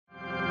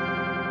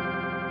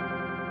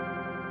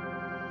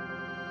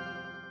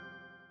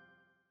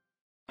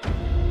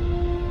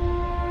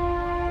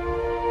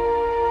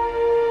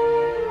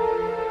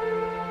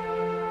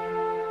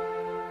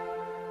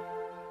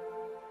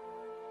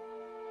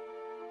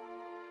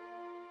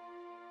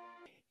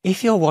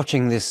If you're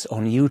watching this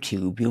on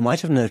YouTube, you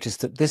might have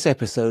noticed that this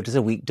episode is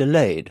a week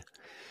delayed.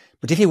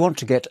 But if you want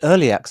to get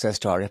early access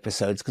to our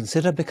episodes,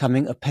 consider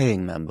becoming a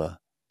paying member.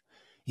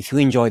 If you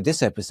enjoyed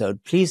this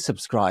episode, please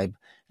subscribe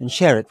and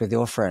share it with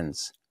your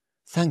friends.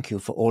 Thank you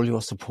for all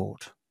your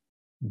support.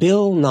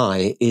 Bill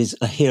Nye is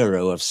a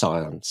hero of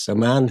science, a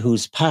man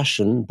whose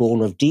passion,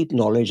 born of deep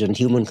knowledge and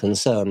human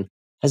concern,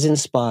 has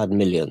inspired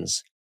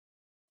millions.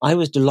 I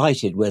was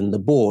delighted when the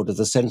board of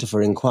the Centre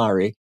for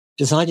Inquiry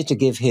decided to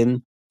give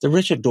him the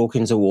Richard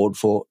Dawkins Award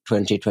for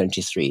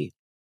 2023.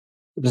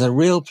 It was a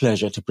real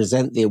pleasure to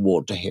present the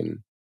award to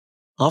him.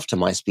 After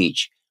my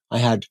speech, I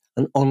had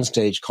an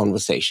onstage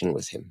conversation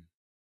with him.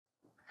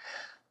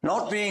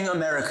 Not being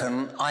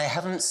American, I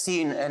haven't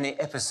seen any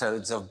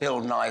episodes of Bill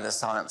Nye The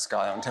Science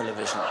Guy on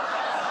television.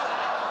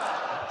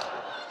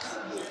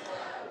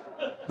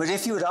 But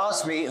if you had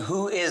asked me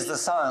who is the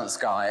science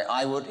guy,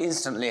 I would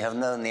instantly have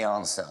known the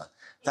answer.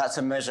 That's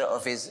a measure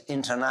of his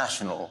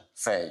international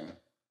fame.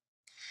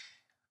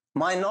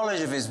 My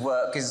knowledge of his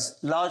work is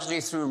largely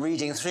through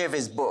reading 3 of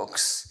his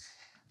books,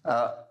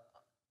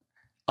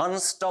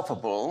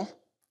 Unstoppable,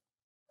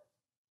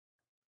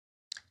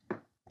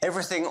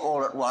 Everything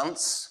All at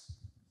Once,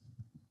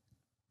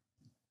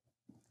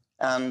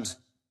 and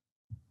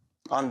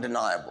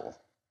Undeniable.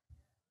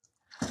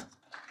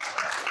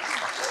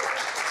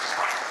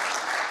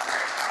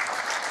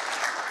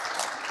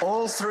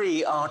 All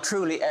 3 are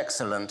truly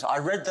excellent. I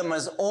read them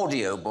as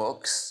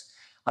audiobooks.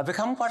 I've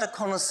become quite a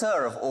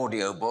connoisseur of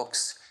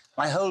audiobooks.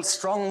 I hold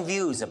strong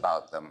views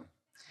about them.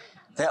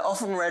 They're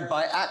often read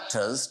by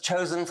actors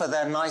chosen for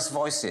their nice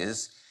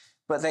voices,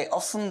 but they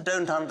often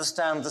don't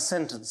understand the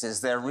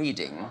sentences they're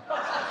reading.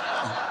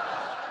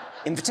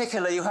 In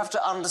particular, you have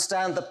to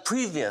understand the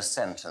previous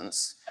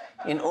sentence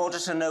in order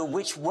to know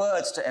which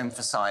words to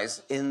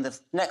emphasize in the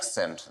next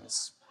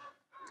sentence.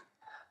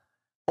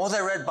 Or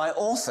they're read by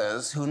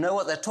authors who know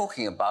what they're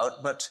talking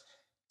about, but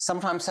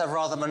sometimes have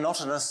rather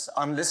monotonous,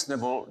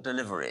 unlistenable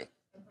delivery.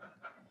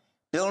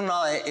 Bill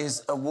Nye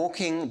is a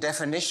walking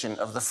definition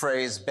of the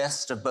phrase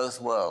best of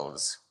both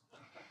worlds.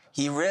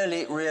 He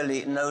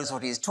really knows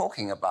what he's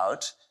talking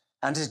about,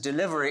 and his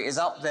delivery is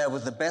up there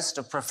with the best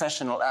of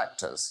professional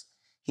actors.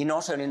 He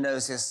not only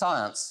knows his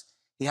science,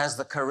 he has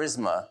the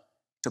charisma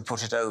to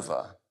put it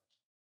over.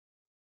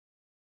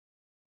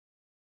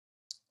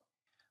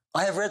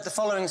 I have read the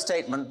following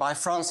statement by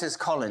Francis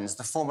Collins,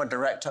 the former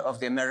director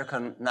of the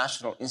American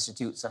National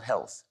Institutes of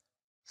Health.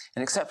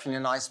 An exceptionally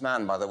nice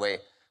man, by the way,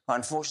 who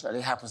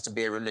unfortunately happens to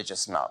be a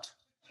religious nut.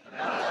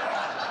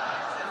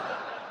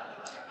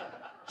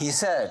 He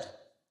said,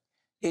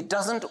 "It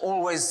doesn't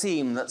always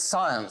seem that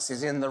science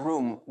is in the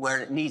room where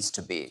it needs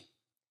to be.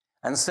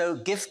 And so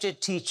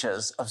gifted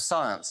teachers of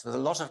science with a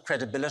lot of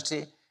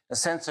credibility, a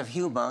sense of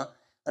humor,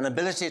 an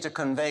ability to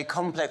convey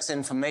complex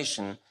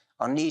information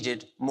are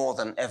needed more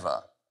than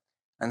ever.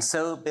 And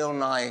so, Bill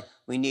Nye,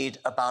 we need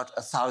about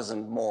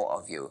 1,000 more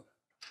of you."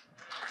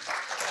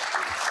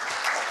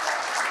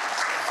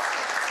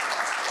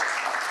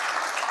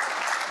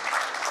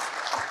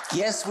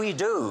 Yes, we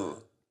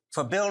do.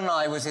 For Bill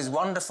Nye, with his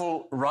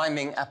wonderful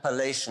rhyming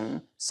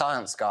appellation,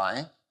 Science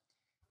Guy,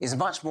 is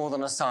much more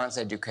than a science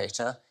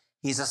educator.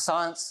 He's a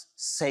science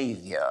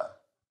savior.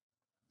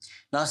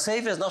 Now,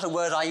 savior is not a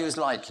word I use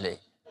lightly.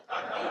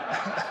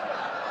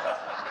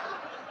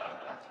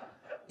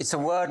 It's a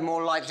word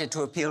more likely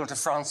to appeal to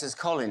Francis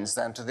Collins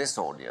than to this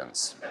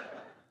audience.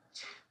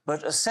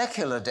 But a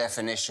secular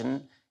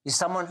definition is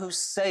someone who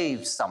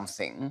saves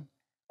something,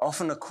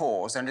 often a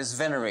cause, and is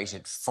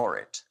venerated for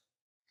it.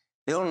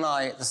 Bill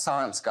Nye, the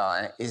Science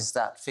Guy, is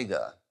that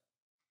figure.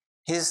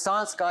 His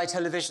Science Guy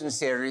television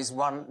series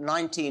won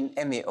 19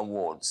 Emmy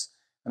Awards,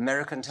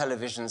 American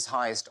television's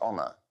highest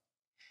honor.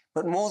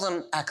 But more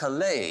than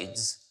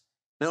accolades,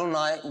 Bill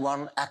Nye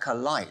won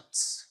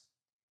acolytes.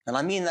 And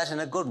I mean that in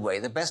a good way,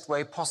 the best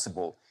way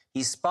possible.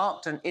 He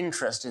sparked an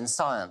interest in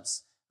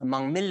science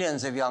among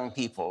millions of young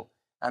people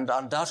and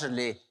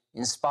undoubtedly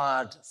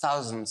inspired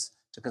thousands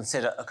to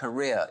consider a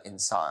career in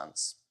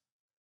science.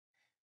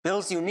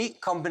 Bill's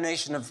unique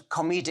combination of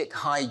comedic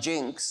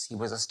hijinks, he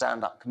was a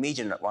stand-up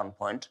comedian at one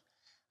point,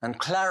 and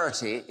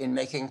clarity in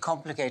making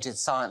complicated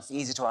science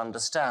easy to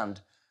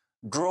understand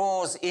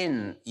draws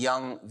in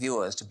young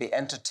viewers to be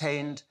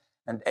entertained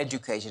and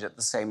educated at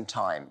the same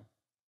time.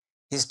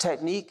 His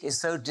technique is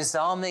so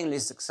disarmingly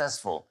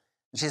successful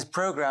that his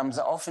programs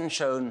are often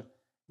shown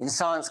in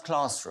science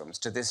classrooms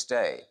to this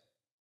day.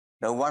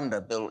 No wonder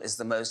Bill is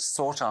the most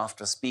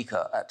sought-after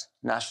speaker at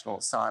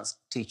national science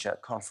teacher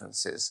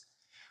conferences,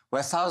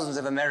 where thousands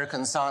of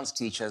American science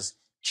teachers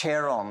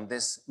cheer on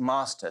this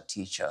master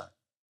teacher.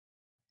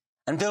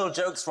 And Bill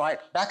jokes right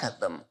back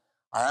at them.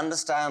 "I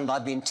understand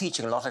I've been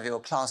teaching a lot of your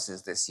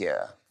classes this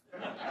year."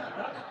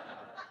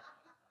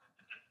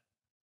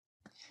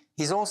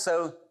 He's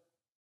also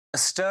a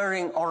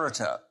stirring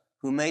orator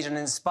who made an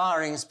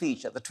inspiring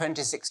speech at the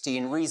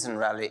 2016 Reason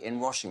Rally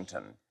in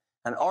Washington,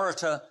 an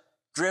orator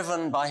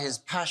driven by his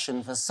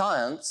passion for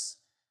science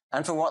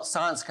and for what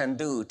science can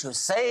do to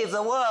save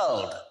the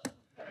world.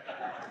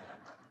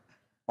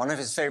 One of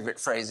his favorite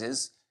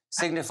phrases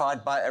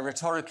signified by a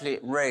rhetorically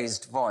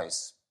raised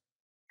voice.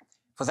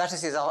 For that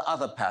is his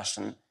other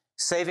passion,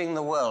 saving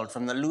the world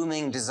from the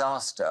looming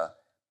disaster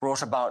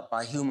brought about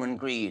by human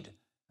greed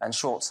and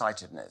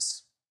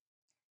short-sightedness.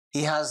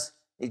 He has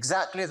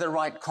exactly the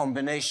right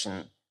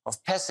combination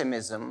of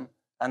pessimism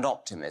and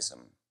optimism.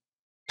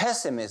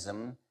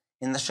 Pessimism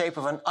in the shape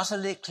of an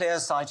utterly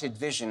clear-sighted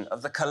vision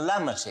of the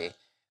calamity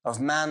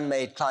of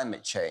man-made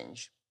climate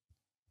change.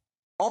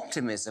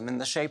 Optimism in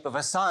the shape of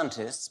a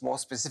scientist's, more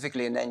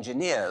specifically an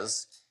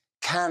engineer's,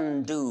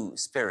 can-do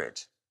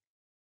spirit.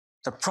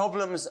 The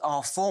problems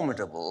are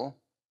formidable,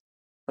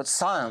 but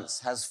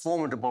science has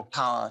formidable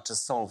power to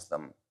solve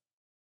them.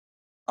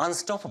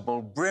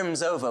 Unstoppable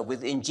brims over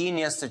with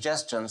ingenious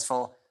suggestions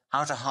for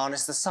how to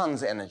harness the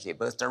sun's energy,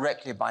 both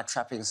directly by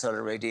trapping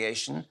solar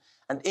radiation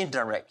and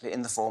indirectly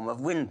in the form of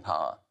wind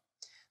power.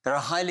 There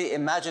are highly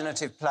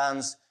imaginative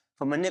plans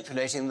for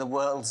manipulating the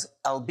world's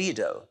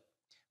albedo,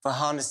 for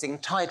harnessing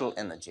tidal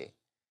energy,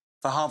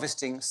 for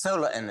harvesting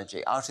solar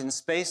energy out in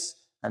space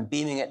and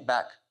beaming it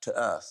back to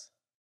Earth.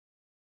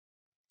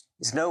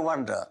 It's no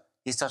wonder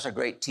he's such a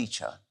great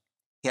teacher.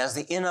 He has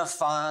the inner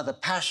fire, the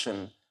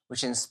passion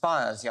which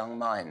inspires young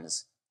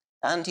minds,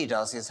 and he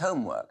does his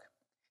homework.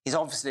 He's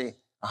obviously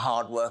a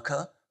hard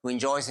worker who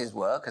enjoys his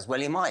work, as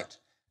well he might,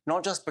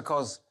 not just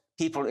because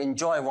people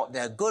enjoy what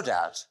they're good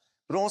at,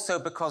 but also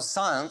because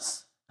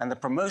science and the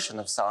promotion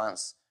of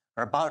science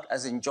are about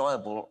as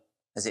enjoyable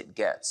as it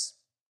gets.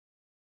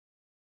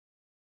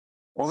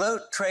 Although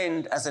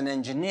trained as an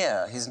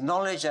engineer, his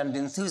knowledge and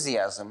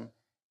enthusiasm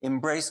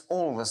embrace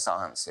all the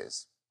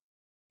sciences.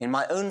 In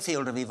my own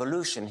field of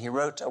evolution, he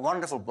wrote a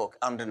wonderful book,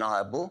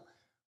 Undeniable,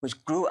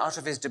 which grew out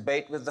of his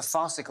debate with the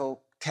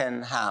farcical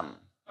Ken Ham.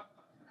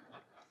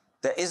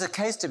 There is a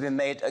case to be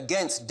made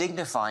against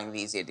dignifying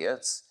these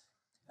idiots,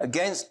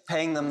 against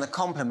paying them the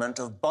compliment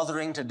of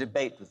bothering to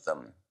debate with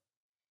them.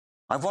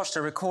 I've watched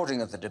a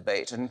recording of the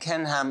debate, and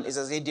Ken Ham is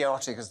as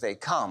idiotic as they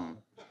come,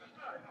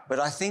 but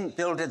I think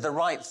Bill did the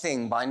right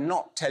thing by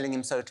not telling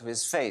him so to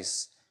his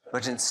face,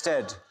 but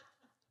instead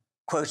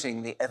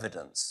quoting the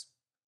evidence.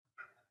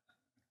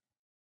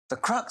 The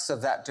crux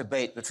of that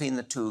debate between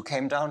the two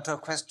came down to a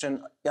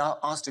question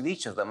asked of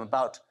each of them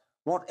about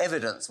what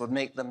evidence would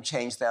make them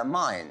change their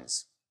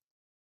minds.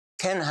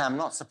 Ken Ham,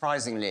 not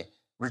surprisingly,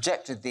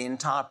 rejected the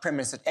entire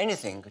premise that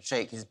anything could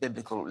shake his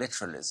biblical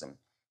literalism.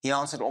 He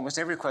answered almost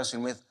every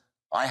question with,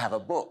 "I have a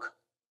book."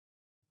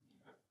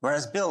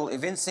 Whereas Bill,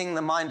 evincing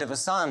the mind of a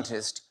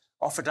scientist,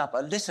 offered up a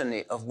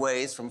litany of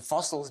ways from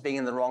fossils being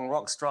in the wrong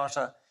rock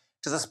strata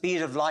to the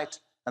speed of light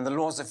and the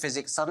laws of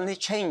physics suddenly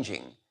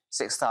changing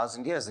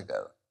 6,000 years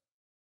ago,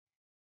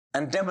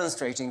 and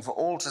demonstrating for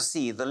all to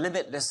see the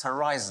limitless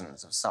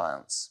horizons of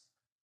science.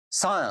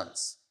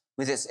 Science,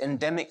 with its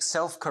endemic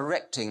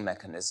self-correcting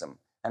mechanism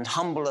and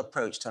humble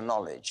approach to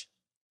knowledge,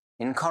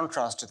 in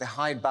contrast to the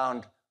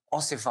hidebound,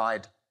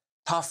 ossified,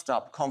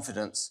 puffed-up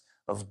confidence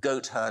of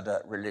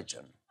goat-herder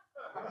religion.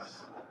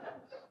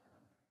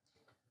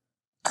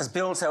 As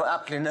Bill so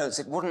aptly notes,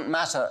 it wouldn't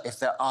matter if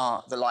there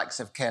are the likes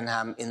of Ken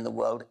Ham in the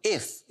world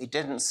if it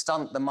didn't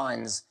stunt the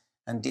minds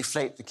and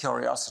deflate the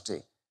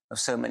curiosity of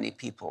so many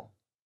people.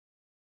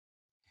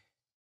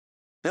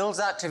 Bill's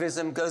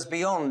activism goes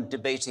beyond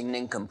debating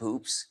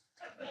nincompoops.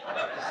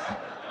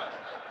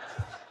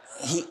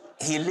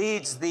 He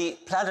leads the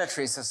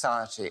Planetary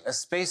Society, a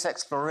space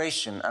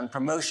exploration and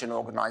promotion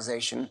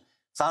organization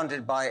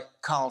founded by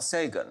Carl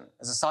Sagan.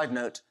 As a side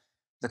note,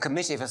 the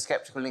Committee for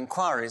Skeptical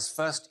Inquiry's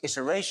first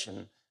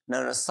iteration,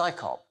 known as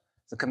CSICON,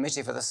 the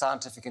Committee for the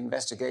Scientific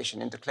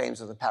Investigation into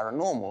Claims of the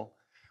Paranormal,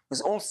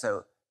 was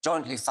also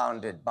jointly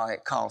founded by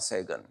Carl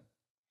Sagan.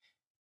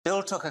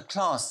 Bill took a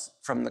class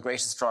from the great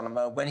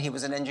astronomer when he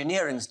was an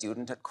engineering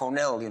student at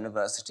Cornell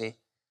University,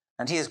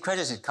 and he has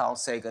credited Carl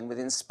Sagan with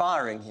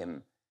inspiring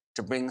him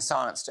to bring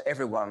science to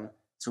everyone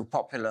through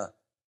popular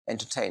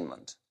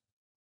entertainment.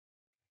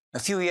 A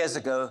few years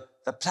ago,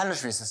 the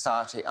Planetary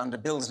Society, under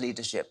Bill's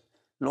leadership,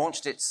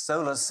 launched its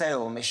solar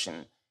sail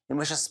mission, in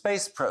which a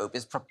space probe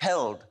is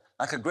propelled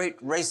like a great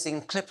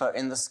racing clipper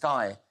in the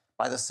sky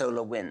by the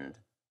solar wind.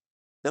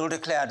 Bill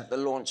declared at the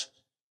launch,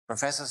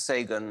 "Professor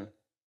Sagan,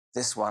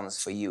 this one's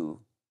for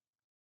you."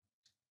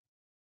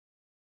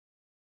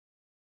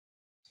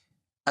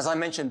 As I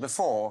mentioned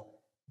before,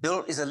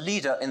 Bill is a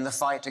leader in the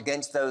fight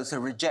against those who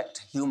reject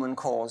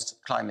human-caused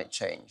climate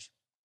change.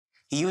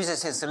 He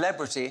uses his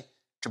celebrity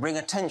to bring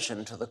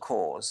attention to the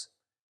cause.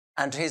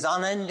 And to his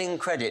unending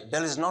credit,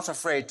 Bill is not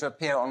afraid to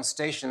appear on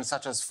stations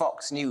such as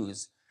Fox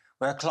News,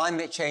 where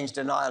climate change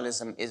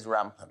denialism is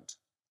rampant.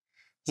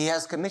 He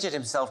has committed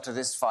himself to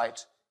this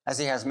fight, as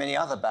he has many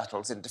other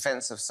battles in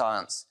defense of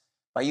science,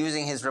 by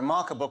using his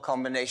remarkable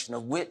combination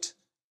of wit,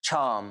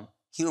 charm,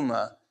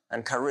 humor,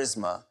 and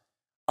charisma,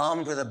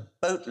 armed with a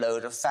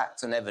boatload of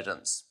facts and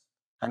evidence,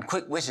 and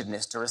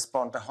quick-wittedness to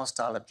respond to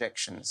hostile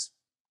objections.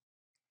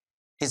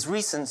 His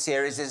recent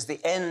series is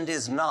The End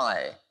is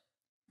Nigh.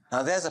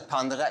 Now, there's a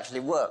pun that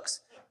actually works.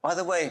 By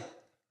the way,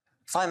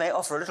 if I may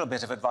offer a little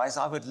bit of advice,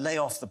 I would lay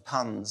off the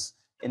puns.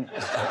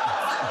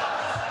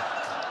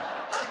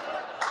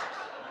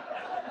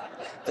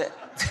 The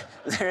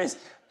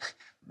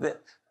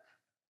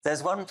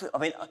there's one. I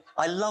mean,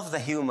 I love the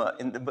humour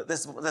but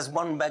there's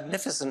one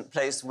magnificent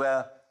place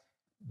where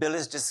Bill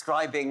is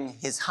describing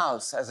his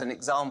house as an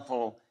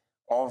example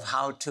of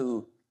how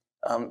to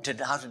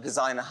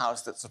design a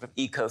house that's sort of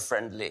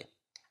eco-friendly,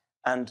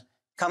 and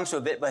comes to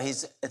a bit where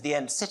he's at the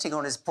end sitting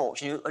on his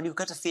porch, and you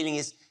get a feeling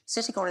he's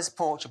sitting on his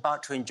porch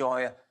about to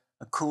enjoy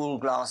a cool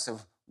glass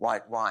of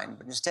white wine,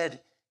 but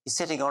instead he's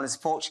sitting on his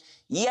porch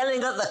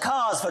yelling at the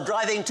cars for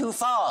driving too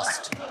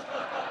fast.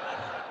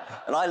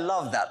 And I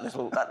love that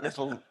little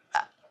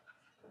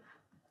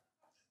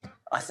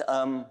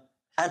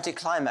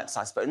anticlimax,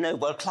 I suppose. No,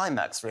 well,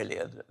 climax, really.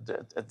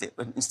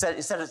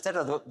 Instead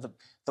of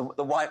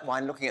the white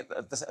wine looking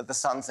at the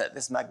sunset,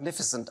 this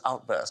magnificent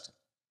outburst.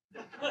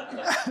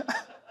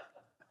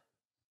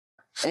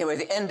 Anyway,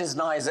 The End is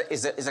Nigh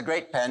is a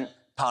great pun.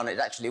 It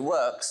actually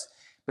works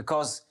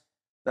because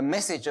the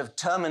message of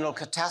terminal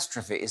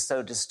catastrophe is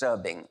so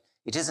disturbing.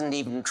 It isn't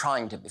even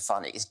trying to be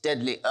funny. It's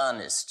deadly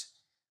earnest.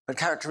 But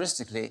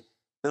characteristically,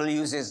 Bill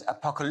uses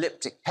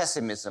apocalyptic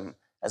pessimism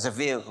as a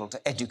vehicle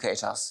to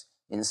educate us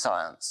in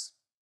science.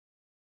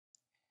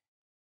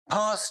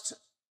 Past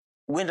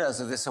winners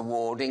of this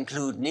award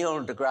include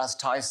Neil deGrasse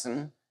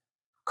Tyson,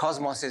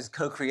 Cosmos's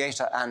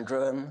co-creator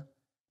Androne,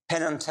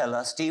 Penn and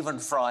Teller, Stephen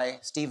Fry,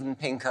 Steven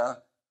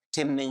Pinker,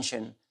 Tim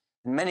Minchin,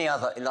 and many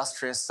other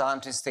illustrious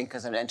scientists,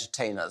 thinkers, and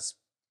entertainers.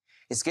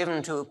 It's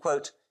given to,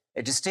 quote,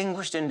 a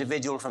distinguished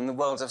individual from the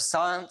worlds of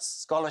science,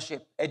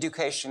 scholarship,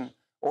 education,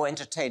 or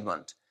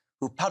entertainment,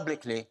 who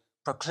publicly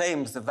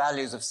proclaims the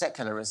values of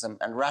secularism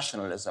and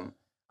rationalism,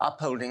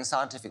 upholding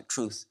scientific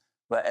truth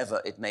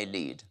wherever it may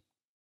lead.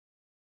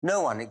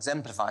 No one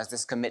exemplifies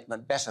this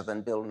commitment better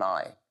than Bill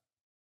Nye.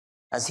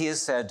 As he has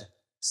said,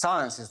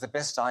 science is the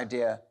best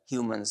idea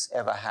humans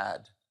ever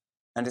had.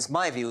 And it's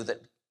my view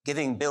that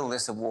giving Bill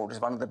this award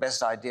is one of the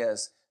best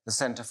ideas the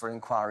Centre for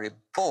Inquiry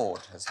Board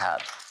has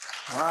had.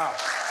 Wow.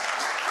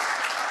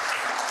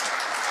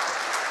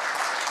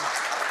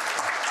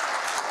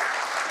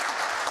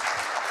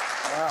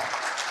 Wow.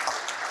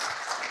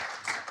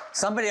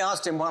 Somebody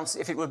asked him once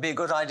if it would be a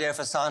good idea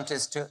for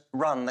scientists to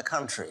run the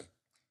country.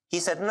 He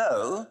said,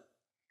 no,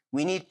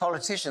 we need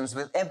politicians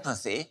with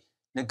empathy,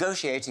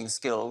 negotiating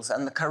skills,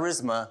 and the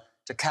charisma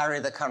to carry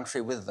the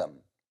country with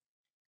them.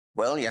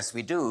 Well, yes,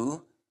 we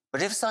do.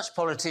 But if such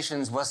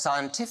politicians were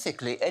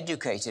scientifically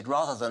educated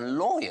rather than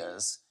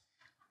lawyers,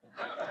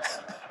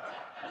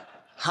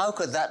 how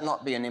could that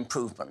not be an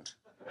improvement?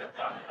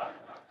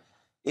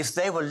 If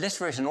they were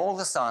literate in all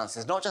the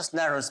sciences, not just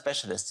narrow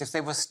specialists, if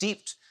they were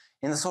steeped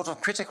in the sort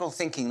of critical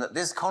thinking that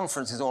this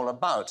conference is all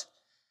about,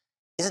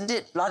 isn't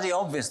it bloody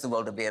obvious the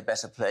world would be a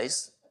better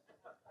place?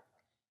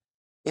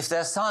 If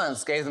their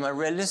science gave them a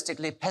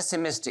realistically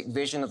pessimistic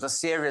vision of the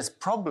serious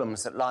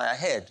problems that lie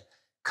ahead,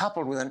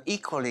 coupled with an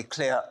equally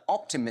clear,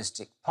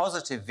 optimistic,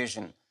 positive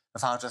vision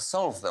of how to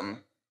solve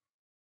them,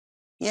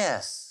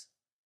 yes,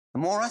 the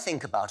more I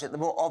think about it, the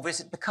more obvious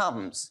it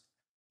becomes.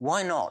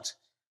 Why not?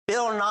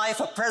 Bill Nye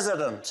for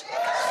president.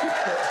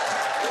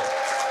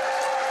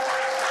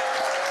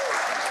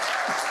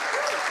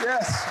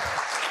 Yes.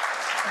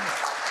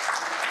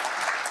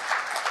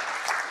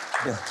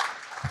 Yeah.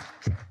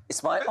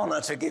 It's my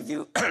honor to give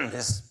you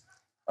this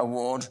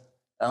award.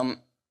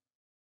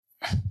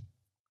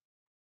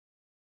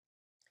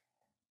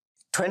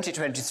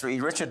 2023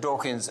 Richard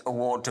Dawkins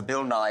Award to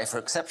Bill Nye for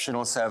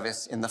exceptional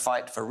service in the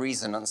fight for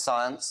reason and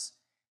science.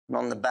 And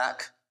on the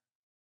back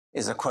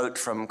is a quote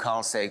from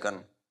Carl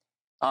Sagan.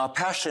 Our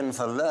passion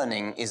for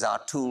learning is our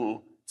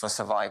tool for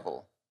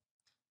survival.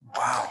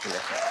 Wow. Thank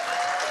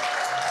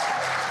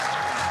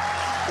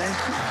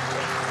you.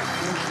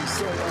 Thank you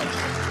so much.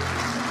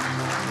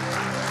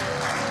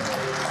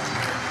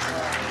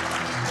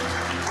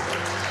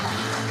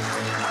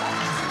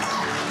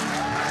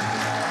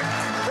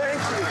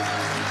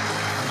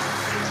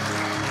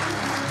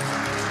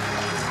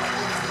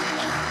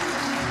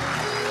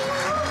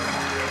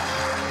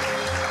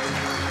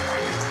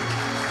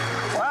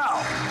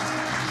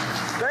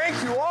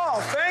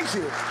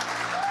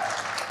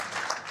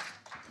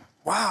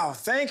 Wow,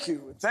 thank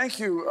you. Thank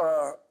you,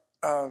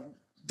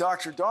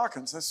 Dr.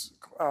 Dawkins. That's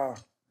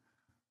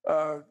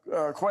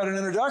quite an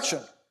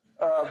introduction.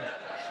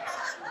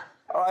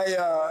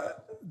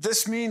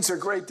 This means a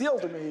great deal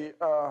to me.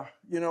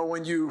 You know,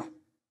 when you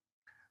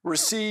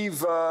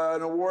receive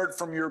an award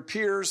from your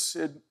peers,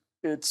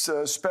 it's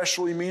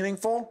especially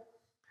meaningful.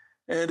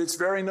 And it's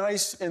very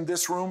nice in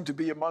this room to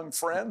be among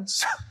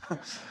friends.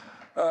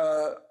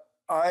 A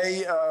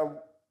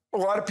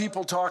lot of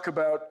people talk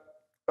about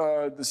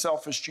the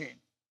selfish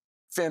gene.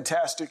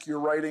 Fantastic, your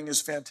writing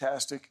is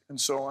fantastic,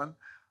 and so on.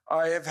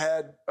 I have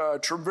had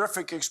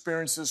terrific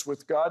experiences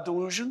with God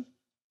delusion.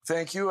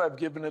 Thank you. I've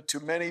given it to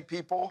many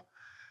people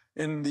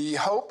in the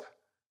hope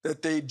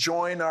that they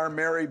join our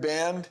merry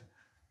band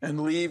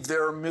and leave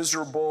their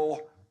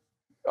miserable,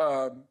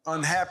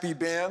 unhappy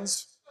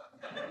bands.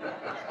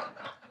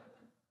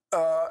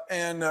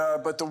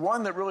 But the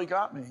one that really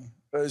got me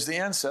is the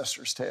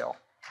Ancestor's Tale.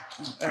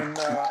 And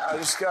I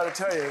just got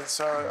to tell you,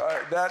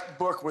 that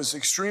book was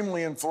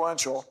extremely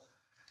influential.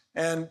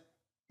 And,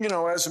 you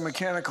know, as a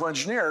mechanical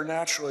engineer,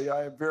 naturally,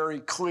 I have very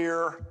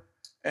clear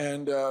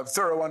and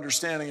thorough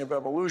understanding of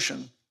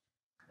evolution.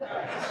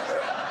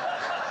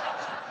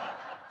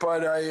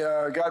 But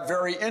I got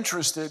very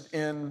interested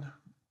in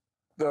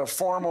the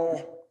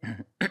formal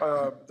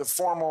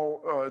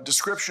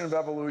description of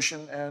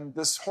evolution, and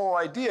this whole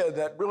idea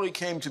that really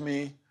came to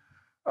me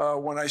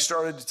when I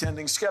started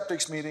attending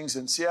skeptics meetings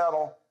in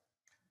Seattle,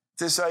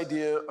 this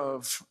idea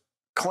of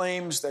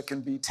claims that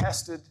can be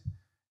tested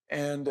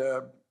and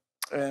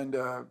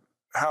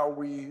how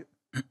we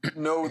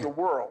know the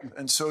world.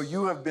 And so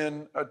you have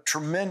been a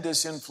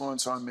tremendous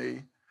influence on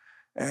me,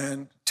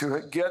 and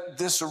to get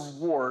this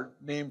award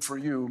named for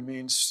you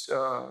means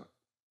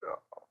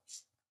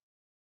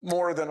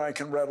more than I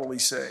can readily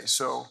say.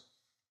 So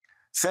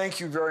thank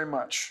you very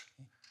much.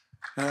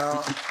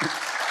 Now,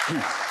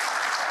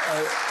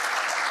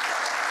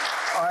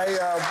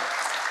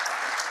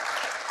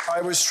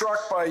 I was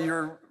struck by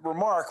your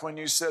remark when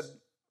you said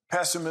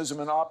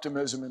pessimism and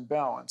optimism in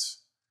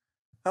balance.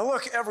 Now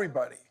look,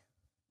 everybody,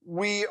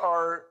 we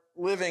are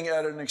living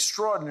at an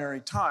extraordinary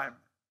time.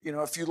 You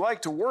know, if you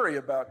like to worry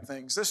about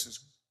things, this is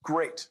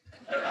great.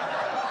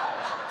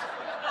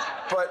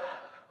 But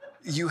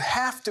you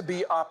have to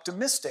be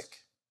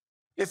optimistic.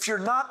 If you're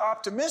not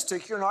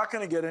optimistic, you're not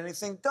going to get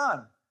anything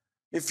done.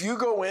 If you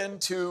go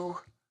into,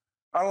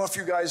 I don't know if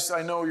you guys,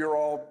 I know you're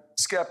all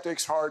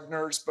skeptics, hard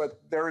nerds,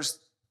 but there's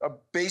a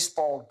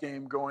baseball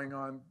game going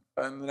on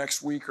in the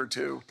next week or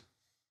two.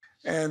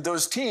 And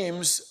those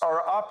teams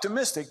are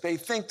optimistic. They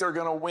think they're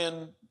going to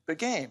win the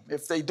game.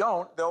 If they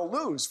don't, they'll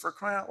lose, for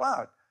crying out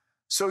loud.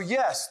 So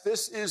yes,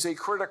 this is a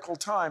critical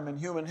time in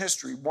human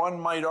history. One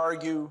might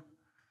argue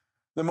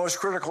the most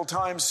critical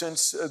time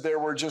since there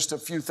were just a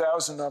few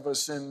thousand of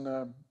us in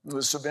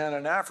the savannah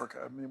in Africa.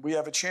 I mean, we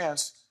have a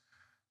chance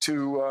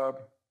to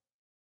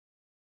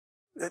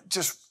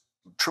just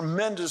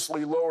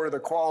tremendously lower the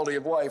quality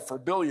of life for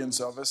billions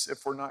of us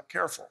if we're not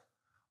careful.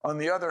 On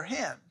the other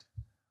hand,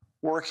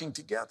 working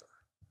together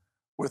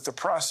with the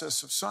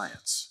process of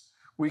science,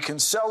 we can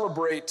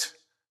celebrate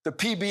the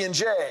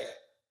PB&J,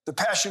 the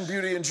passion,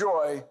 beauty, and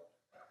joy,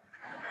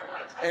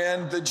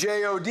 and the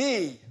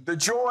JOD, the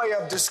joy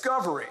of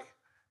discovery.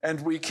 And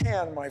we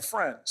can, my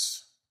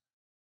friends,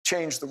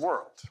 change the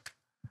world.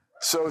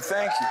 So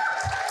thank you.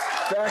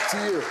 Back to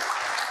you.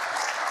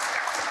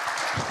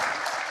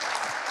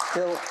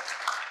 Bill,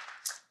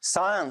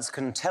 science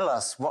can tell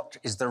us what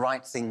is the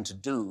right thing to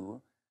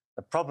do.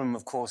 The problem,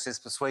 of course, is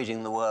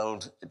persuading the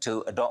world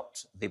to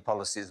adopt the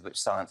policies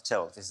which science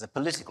tells. It's a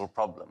political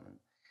problem.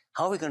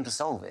 How are we going to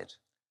solve it?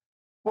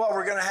 Well,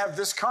 we're going to have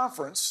this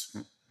conference.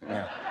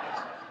 Yeah.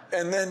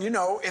 And then, you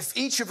know, if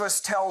each of us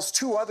tells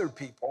two other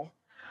people,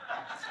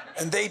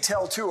 and they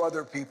tell two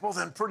other people,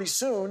 then pretty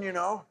soon, you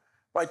know,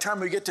 by the time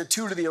we get to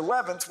 2 to the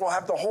 11th, we'll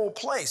have the whole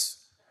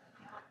place.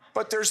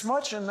 But there's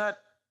much in that.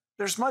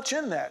 There's much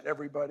in that,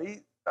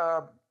 everybody.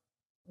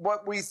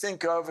 What we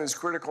think of as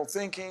critical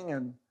thinking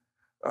and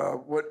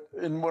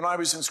when I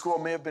was in school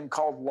may have been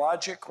called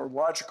logic or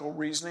logical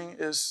reasoning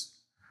is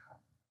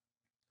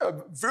a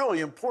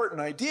really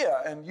important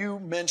idea. And you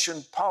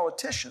mentioned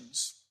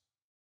politicians.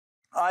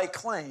 I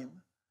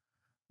claim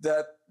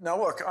that, now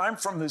look, I'm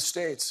from the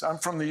States. I'm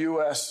from the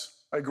US.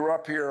 I grew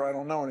up here. I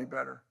don't know any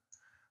better.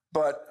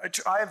 But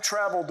I have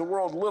traveled the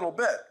world a little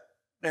bit.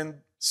 And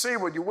say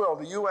what you will,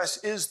 the US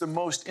is the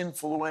most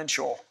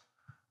influential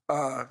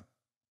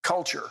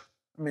culture.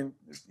 I mean,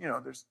 you know,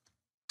 there's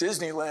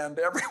Disneyland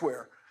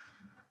everywhere.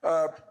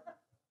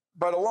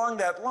 But along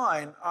that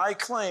line, I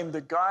claim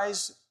the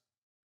guys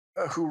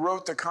who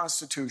wrote the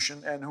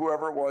Constitution and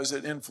whoever it was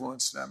that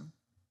influenced them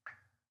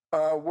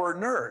were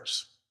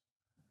nerds.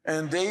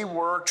 And they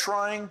were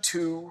trying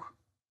to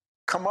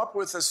come up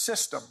with a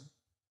system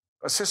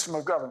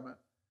of government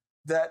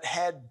that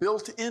had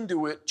built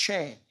into it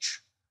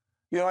change.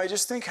 You know, I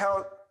just think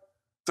how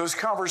those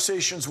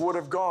conversations would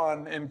have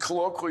gone in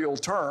colloquial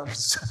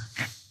terms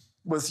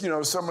with, you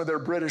know, some of their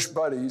British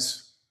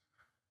buddies.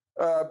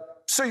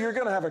 So you're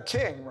going to have a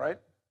king, right?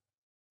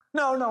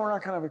 No, we're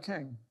not going to have a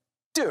king.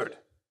 Dude,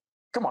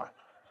 come on.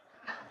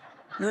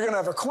 You're going to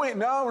have a queen.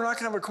 No, we're not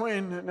going to have a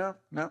queen.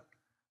 No.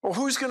 Well,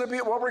 who's going to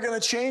be? Well, we're going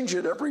to change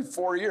it every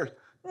 4 years.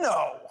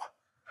 No,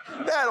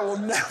 that will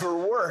never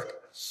work.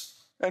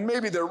 And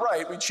maybe they're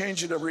right. We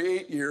change it every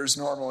 8 years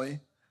normally.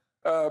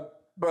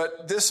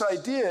 But this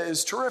idea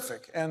is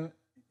terrific. And,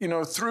 you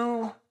know,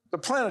 through the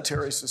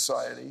Planetary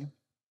Society,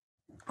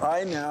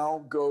 I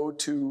now go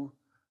to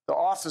the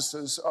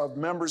offices of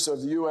members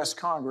of the U.S.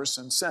 Congress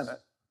and Senate.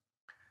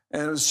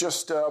 And it was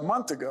just a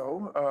month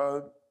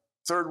ago,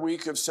 third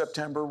week of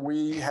September,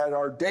 we had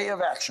our day of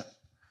action.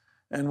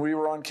 And we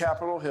were on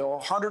Capitol Hill,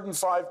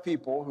 105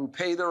 people who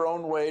pay their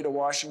own way to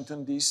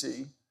Washington,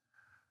 D.C.,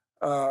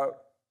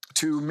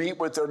 to meet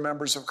with their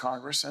members of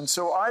Congress. And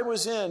so I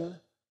was in,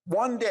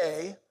 one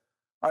day,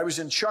 I was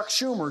in Chuck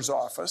Schumer's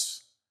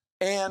office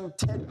and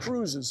Ted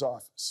Cruz's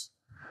office.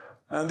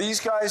 And these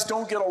guys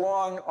don't get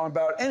along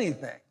about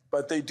anything.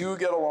 but they do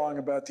get along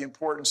about the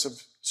importance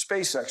of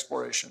space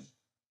exploration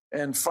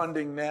and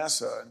funding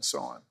NASA and so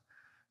on.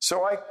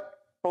 So I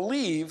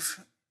believe,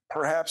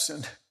 perhaps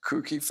in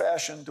kooky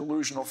fashion,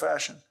 delusional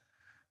fashion,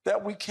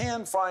 that we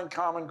can find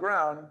common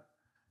ground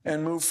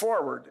and move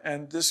forward.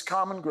 And this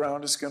common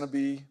ground is going to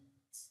be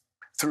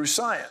through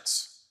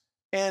science.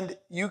 And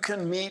you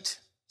can meet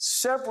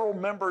several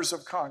members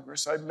of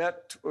Congress.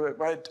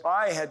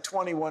 I had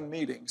 21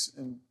 meetings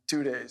in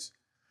 2 days.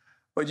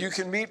 But you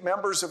can meet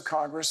members of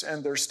Congress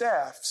and their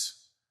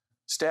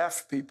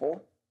staff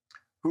people,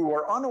 who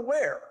are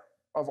unaware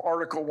of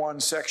Article 1,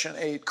 Section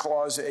 8,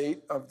 Clause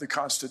 8 of the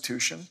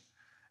Constitution.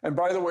 And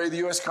by the way, the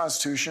U.S.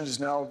 Constitution is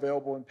now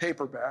available in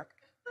paperback.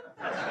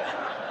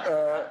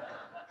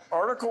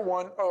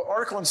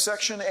 Article in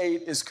Section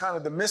 8 is kind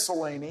of the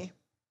miscellany,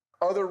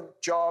 other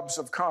jobs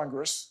of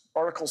Congress.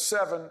 Article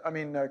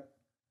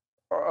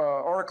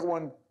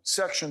 1,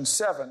 Section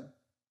 7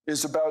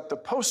 is about the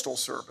Postal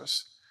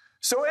Service.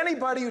 So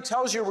anybody who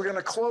tells you we're going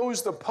to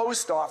close the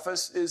post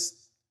office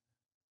is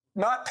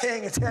not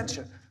paying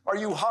attention. Are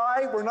you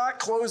high? We're not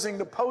closing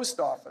the post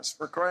office,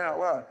 for crying out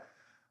loud.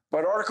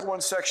 But Article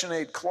 1, Section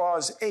 8,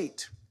 Clause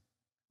 8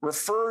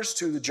 refers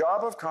to the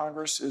job of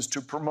Congress is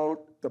to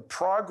promote the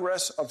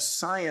progress of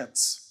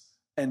science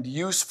and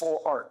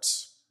useful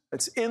arts.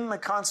 It's in the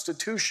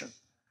Constitution.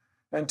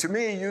 And to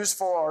me,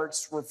 useful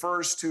arts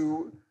refers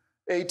to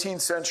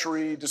 18th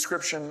century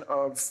description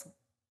of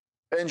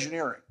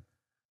engineering,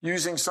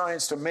 using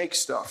science to make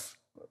stuff,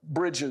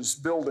 bridges,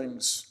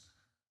 buildings,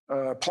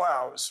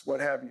 plows, what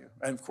have you,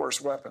 and of course,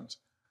 weapons.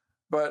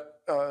 But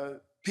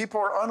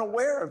people are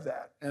unaware of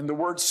that. And the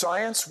word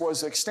science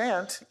was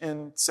extant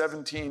in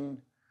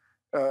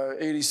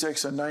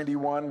 1786 and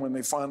 91 when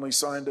they finally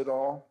signed it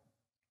all.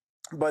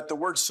 But the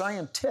word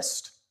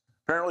scientist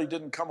apparently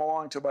didn't come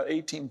along until about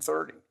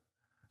 1830.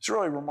 It's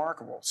really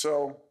remarkable.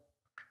 So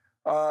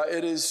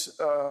it is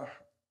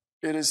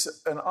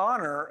an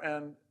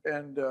honor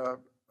and a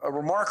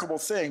remarkable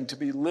thing to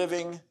be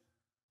living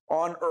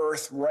on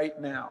Earth right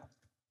now.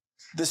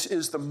 This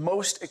is the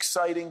most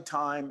exciting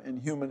time in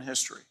human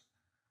history.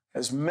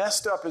 As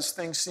messed up as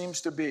things seem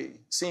to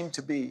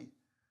be,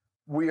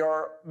 we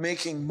are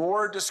making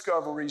more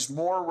discoveries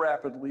more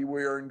rapidly.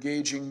 We are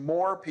engaging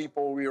more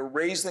people. We are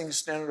raising the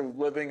standard of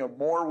living of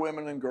more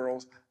women and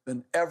girls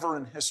than ever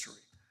in history.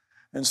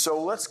 And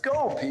so let's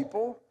go,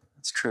 people.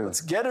 It's true.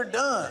 Let's get it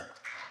done.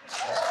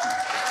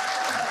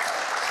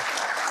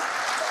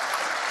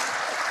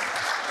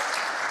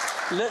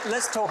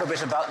 Let's talk a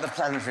bit about the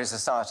Planetary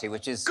Society,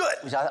 which is good.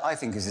 Which I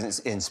think is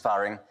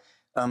inspiring.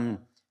 I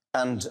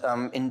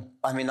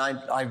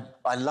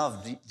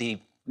love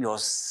your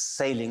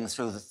sailing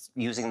through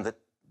using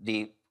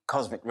the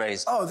cosmic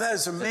rays. Oh, that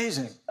is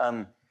amazing.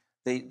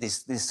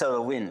 The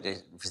solar wind,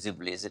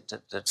 presumably, is it?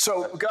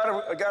 So I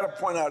got to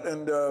point out,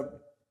 and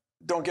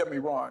don't get me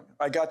wrong,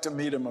 I got to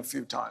meet him a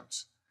few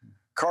times.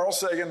 Carl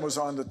Sagan was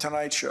on The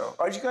Tonight Show.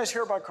 Did you guys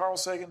hear about Carl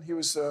Sagan? He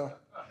was.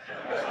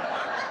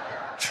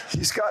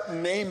 He's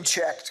gotten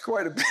name-checked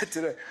quite a bit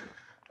today,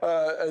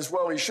 as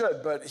well he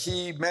should, but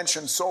he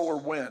mentioned solar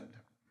wind.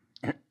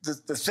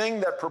 The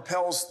thing that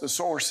propels the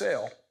solar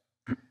sail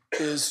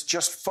is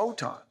just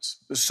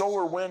photons. The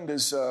solar wind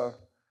is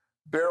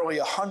barely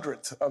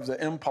 1/100th of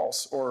the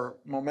impulse or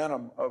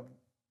momentum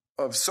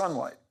of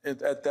sunlight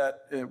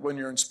when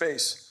you're in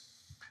space.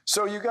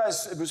 So you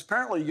guys, it was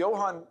apparently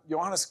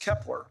Johannes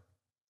Kepler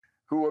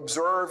who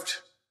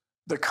observed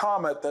the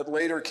comet that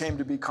later came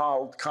to be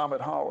called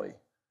Comet Halley,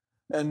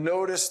 and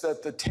noticed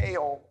that the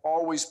tail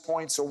always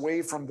points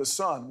away from the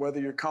sun, whether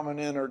you're coming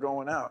in or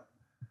going out.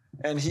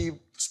 And he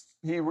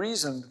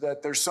reasoned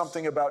that there's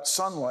something about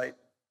sunlight,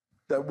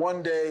 that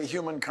one day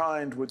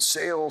humankind would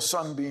sail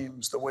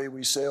sunbeams the way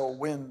we sail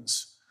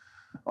winds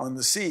on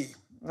the sea.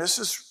 This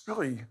is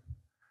really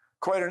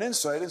quite an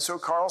insight. And so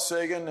Carl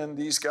Sagan and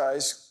these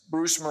guys,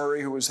 Bruce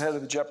Murray, who was head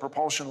of the Jet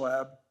Propulsion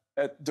Lab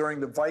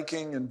during the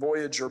Viking and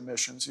Voyager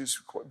missions, he's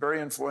a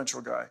very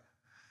influential guy,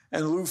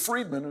 and Lou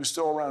Friedman, who's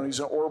still around, he's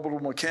an orbital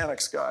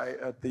mechanics guy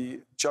at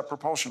the Jet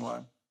Propulsion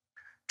Lab,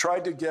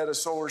 tried to get a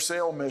solar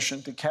sail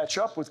mission to catch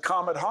up with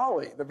Comet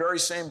Halley, the very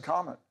same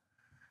comet.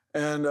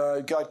 And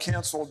it got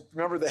canceled.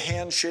 Remember the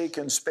handshake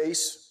in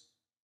space,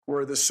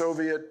 where the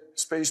Soviet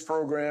space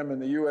program and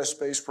the US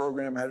space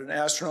program had an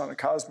astronaut and a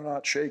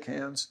cosmonaut shake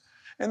hands?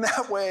 And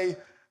that way,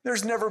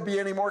 there's never be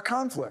any more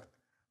conflict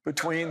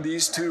between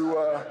these two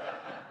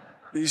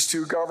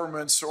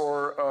governments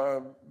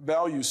or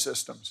value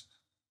systems.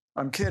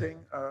 I'm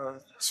kidding,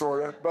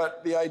 sort of,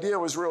 but the idea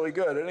was really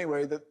good.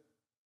 Anyway, the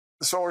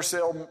solar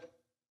sail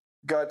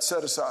got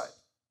set aside,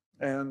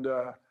 and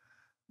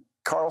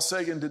Carl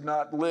Sagan did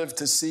not live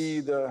to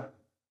see the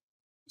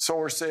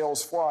solar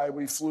sails fly.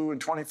 We flew in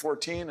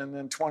 2014 and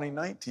then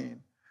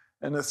 2019,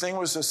 and the thing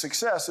was a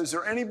success. Is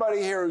there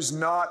anybody here who's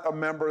not a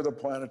member of the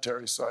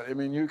Planetary Society? I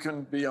mean, you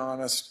can be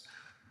honest.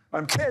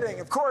 I'm kidding.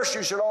 Of course,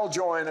 you should all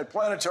join at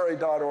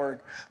planetary.org.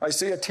 I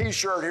see a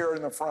T-shirt here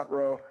in the front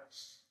row.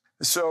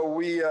 So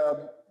we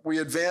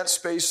advanced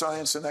space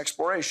science and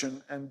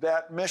exploration, and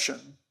that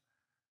mission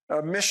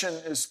mission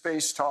is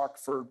space talk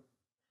for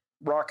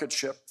rocket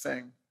ship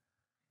thing,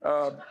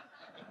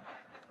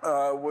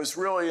 was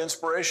really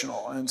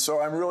inspirational. And so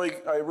I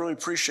really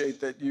appreciate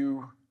that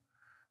you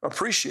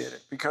appreciate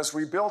it, because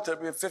we built it.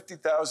 We have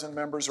 50,000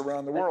 members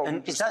around the world.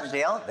 And it's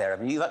actually out there. I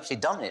mean, you've actually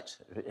done it.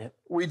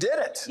 We did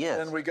it. Yes.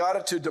 And we got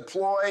it to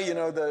deploy. You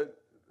know, the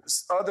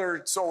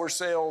other solar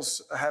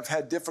sails have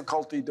had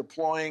difficulty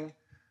deploying.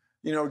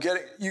 You know,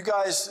 you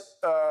guys,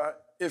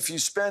 if you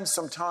spend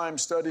some time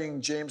studying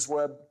James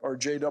Webb or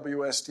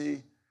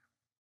JWST,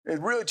 it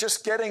really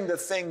just getting the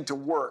thing to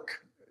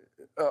work,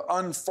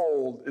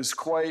 unfold, is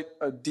quite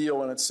a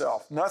deal in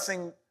itself.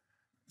 Nothing,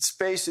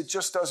 space, it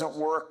just doesn't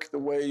work the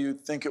way you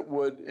think it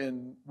would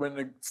when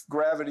a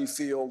gravity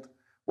field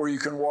where you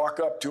can walk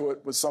up to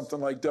it with something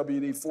like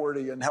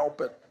WD-40 and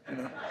help it. You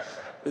know?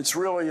 It's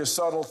really a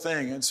subtle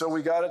thing. And so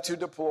we got it to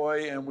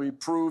deploy, and we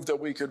proved that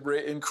we could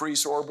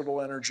increase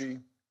orbital energy.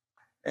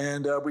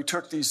 And we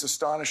took these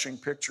astonishing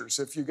pictures.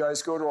 If you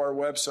guys go to our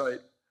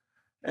website,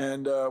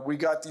 and we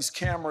got these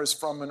cameras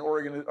from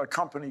a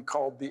company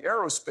called the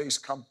Aerospace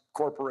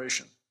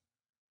Corporation.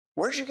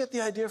 Where did you get the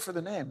idea for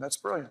the name? That's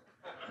brilliant.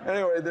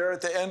 Anyway, they're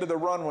at the end of the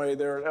runway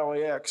there at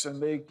LAX,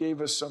 and they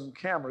gave us some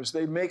cameras.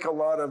 They make a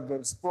lot of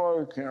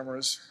explorer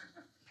cameras,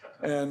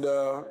 and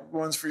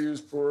ones for use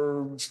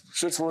for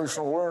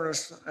situational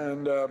awareness,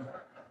 and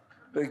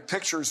the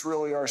pictures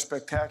really are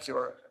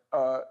spectacular.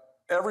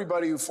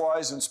 Everybody who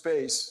flies in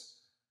space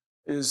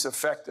is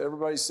affected.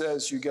 Everybody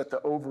says you get the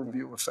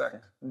overview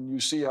effect, and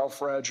you see how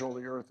fragile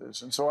the Earth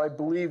is. And so I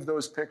believe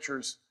those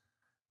pictures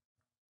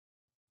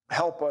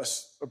help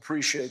us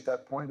appreciate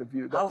that point of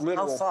view. How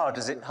far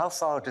does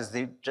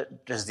the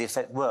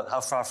effect work?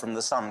 How far from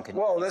the sun can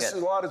you get? A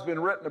lot has been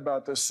written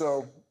about this.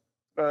 So,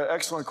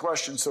 excellent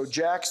question. So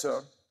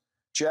JAXA,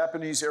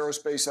 Japanese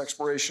Aerospace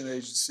Exploration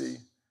Agency,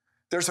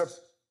 there's a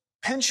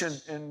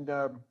penchant in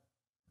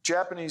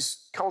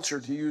Japanese culture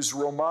to use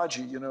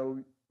Romaji, you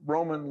know,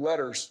 Roman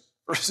letters.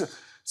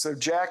 So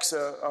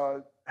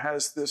JAXA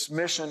has this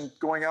mission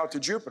going out to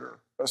Jupiter,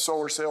 a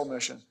solar sail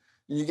mission.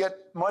 And you get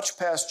much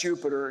past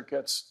Jupiter, it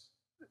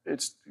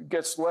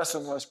gets less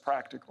and less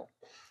practical.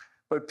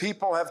 But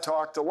people have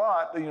talked a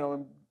lot, you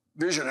know,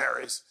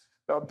 visionaries,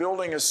 about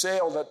building a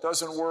sail that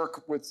doesn't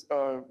work with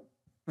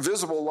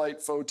visible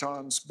light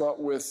photons,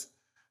 but with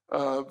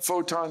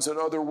photons at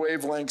other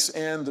wavelengths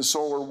and the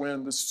solar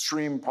wind, the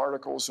stream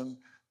particles, and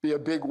be a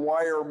big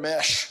wire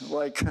mesh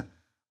like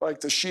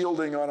the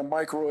shielding on a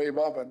microwave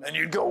oven, and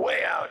you'd go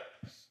way out.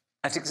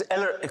 It's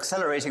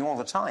accelerating all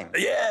the time.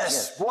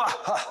 Yes.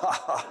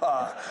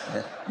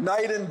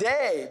 Night and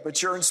day,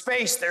 but you're in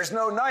space. There's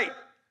no night.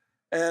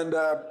 And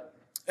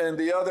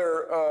the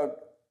other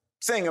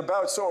thing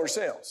about solar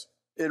sails,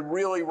 it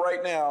really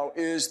right now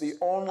is the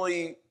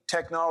only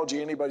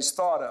technology anybody's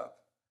thought of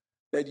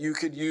that you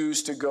could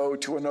use to go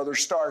to another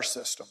star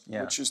system,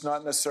 which is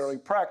not necessarily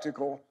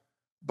practical,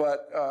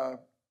 but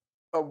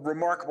a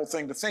remarkable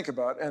thing to think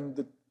about. And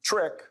the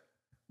trick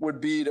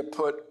would be to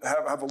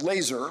have a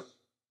laser.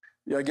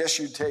 I guess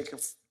you'd take a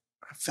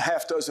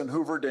half dozen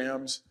Hoover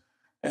dams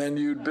and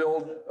you'd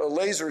build a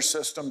laser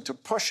system to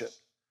push it.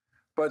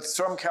 But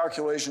some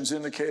calculations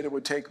indicate it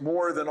would take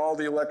more than all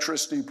the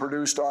electricity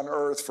produced on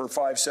Earth for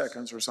 5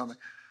 seconds or something.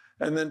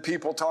 And then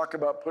people talk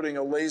about putting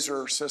a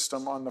laser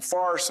system on the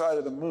far side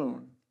of the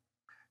moon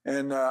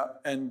and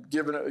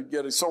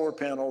get solar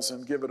panels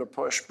and give it a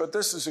push. But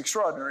this is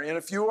extraordinary. And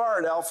if you are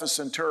at Alpha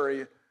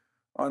Centauri,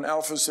 on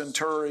Alpha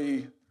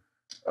Centauri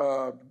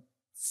 4,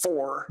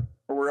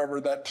 or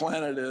wherever that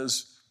planet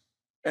is,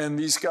 and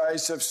these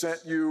guys have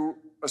sent you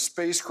a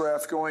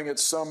spacecraft going at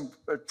some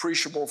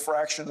appreciable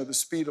fraction of the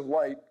speed of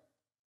light,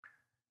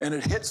 and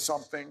it hits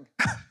something,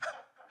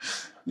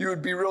 you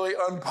would be really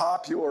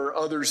unpopular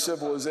other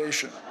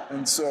civilization.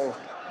 And so,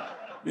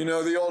 you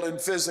know, the old in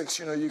physics,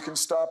 you know, you can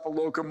stop a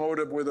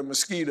locomotive with a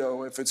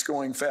mosquito if it's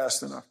going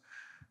fast enough.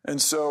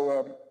 And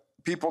so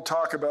people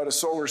talk about a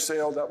solar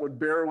sail that would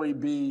barely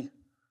be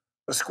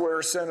a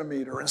square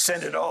centimeter and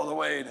send it all the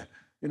way to,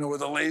 you know,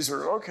 with a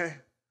laser. Okay,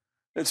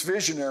 it's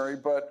visionary,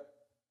 but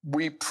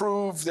we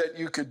proved that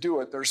you could do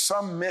it. There's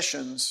some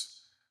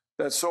missions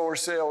that solar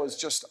sail is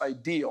just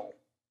ideal.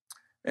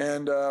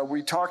 And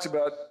we talked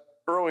about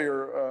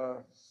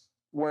earlier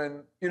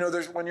when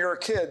you're a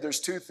kid, there's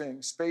two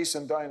things, space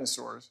and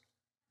dinosaurs.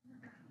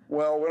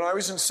 Well, when I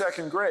was in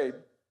second grade,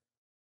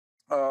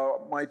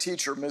 my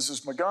teacher,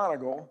 Mrs.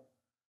 McGonigal,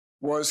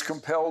 was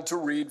compelled to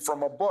read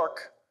from a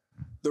book.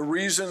 The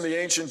reason the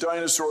ancient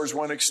dinosaurs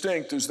went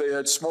extinct is they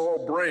had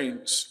small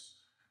brains.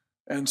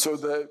 And so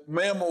the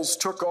mammals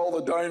took all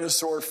the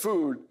dinosaur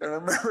food. And I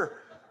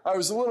remember, I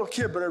was a little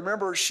kid, but I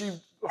remember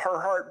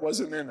her heart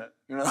wasn't in it.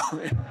 You know what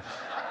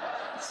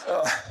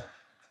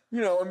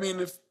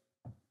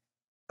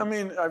I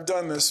mean? I've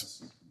done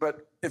this,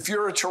 but if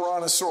you're a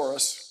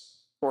Tyrannosaurus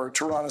or a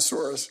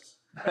Tyrannosaurus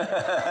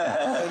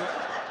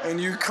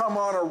and you come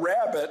on a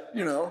rabbit,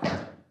 you know,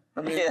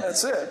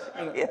 that's it.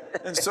 You know?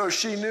 And so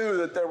she knew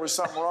that there was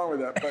something wrong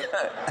with that.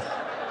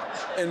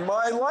 But in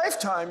my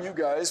lifetime, you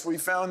guys, we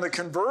found the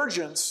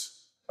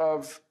convergence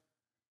of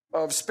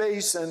of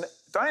space and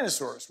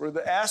dinosaurs, where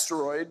the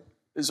asteroid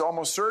is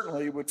almost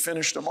certainly what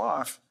finished them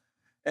off.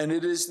 And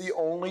it is the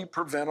only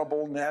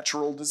preventable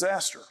natural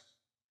disaster.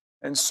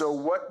 And so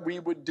what we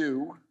would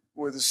do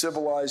with a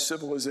civilized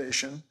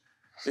civilization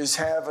is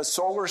have a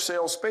solar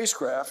sail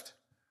spacecraft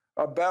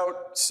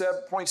about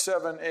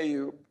 7.7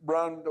 AU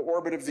around the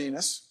orbit of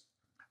Venus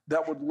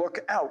that would look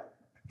out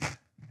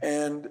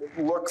and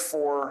look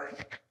for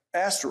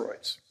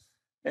asteroids.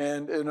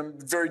 And in a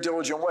very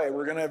diligent way,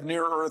 we're going to have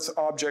near-Earth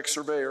object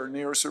surveyor,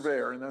 NEAR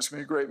surveyor, and that's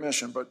going to be a great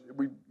mission, but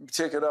we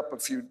take it up a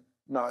few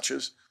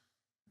notches.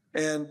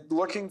 And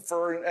looking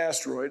for an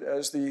asteroid,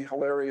 as the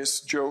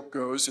hilarious joke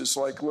goes, is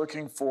like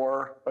looking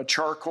for a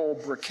charcoal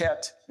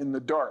briquette in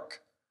the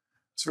dark.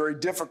 It's very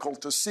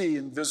difficult to see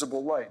in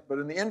visible light, but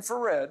in the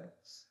infrared,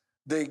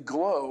 they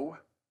glow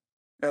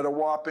at a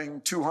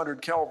whopping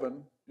 200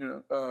 Kelvin,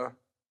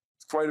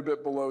 quite a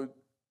bit below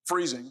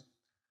freezing.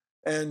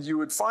 And you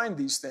would find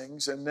these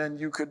things, and then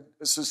you could,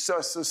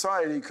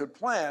 society could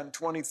plan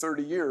 20,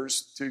 30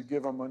 years to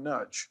give them a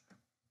nudge.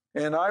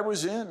 And I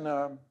was in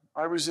at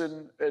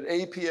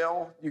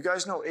APL. You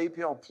guys know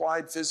APL,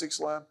 Applied Physics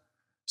Lab?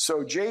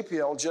 So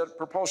JPL, Jet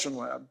Propulsion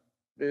Lab,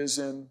 is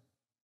in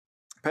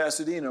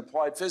Pasadena.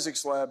 Applied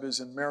Physics Lab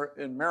is in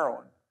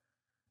Maryland.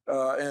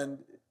 And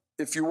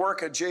if you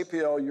work at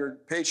JPL, your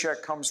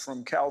paycheck comes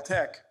from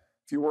Caltech.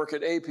 If you work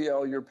at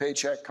APL, your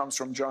paycheck comes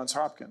from Johns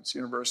Hopkins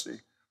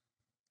University.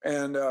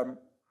 And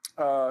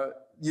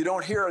you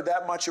don't hear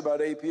that much about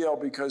APL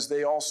because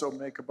they also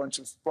make a bunch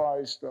of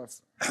spy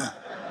stuff.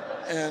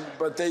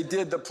 But they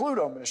did the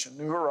Pluto mission,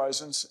 New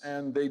Horizons,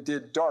 and they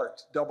did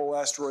DART, Double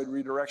Asteroid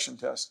Redirection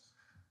Test.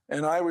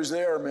 And I was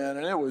there, man,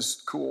 and it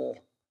was cool.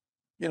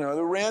 They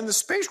ran the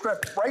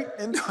spacecraft right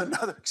into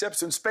another,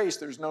 except in space,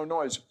 there's no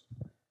noise.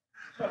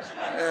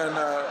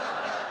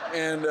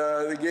 And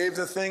they gave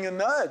the thing a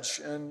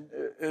nudge, and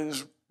it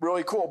was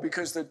really cool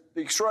because the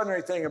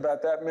extraordinary thing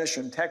about that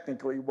mission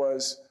technically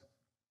was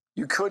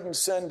you couldn't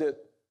send it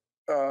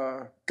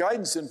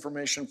guidance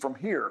information from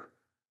here.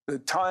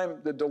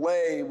 The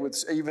delay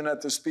with even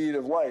at the speed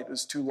of light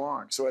is too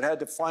long. So it had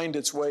to find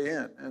its way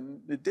in,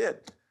 and it did.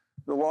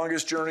 The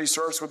longest journey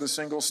starts with a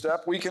single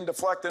step. We can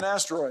deflect an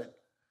asteroid.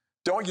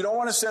 You don't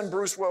want to send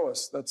Bruce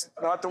Willis. That's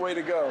not the way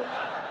to go,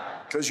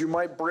 because you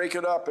might break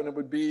it up and it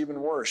would be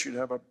even worse. You'd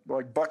have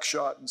like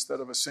buckshot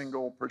instead of a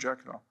single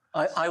projectile.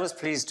 I was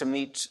pleased to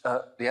meet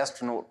the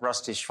astronaut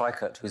Rusty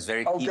Schweikert, who's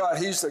very keen. Oh, God,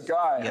 he's the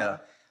guy. Yeah, huh?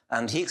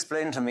 And he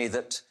explained to me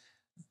that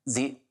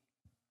the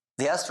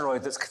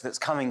asteroid that's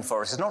coming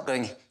for us is not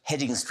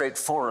heading straight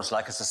for us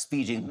like it's a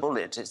speeding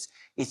bullet.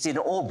 It's in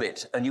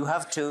orbit, and you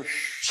have to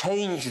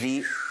change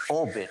the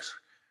orbit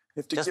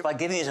just by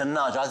giving it a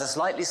nudge, either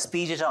slightly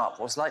speed it up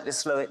or slightly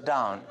slow it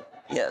down.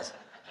 Yes.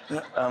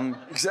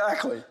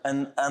 Exactly.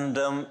 And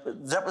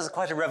that was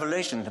quite a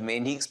revelation to me.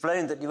 And he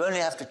explained that you only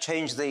have to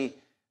change the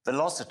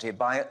velocity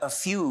by a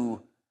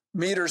few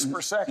meters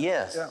per second.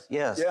 Yes. Yeah.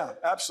 Yes. Yeah.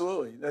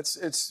 Absolutely.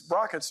 It's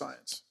rocket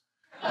science.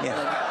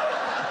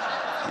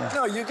 Yeah.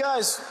 No, you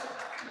guys.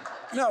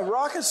 No,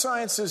 rocket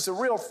science is the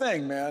real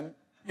thing, man.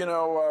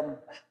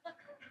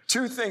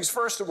 Two things.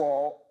 First of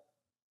all,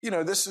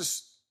 this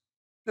is.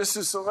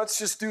 So let's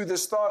just do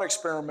this thought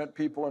experiment,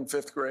 people in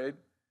 5th grade.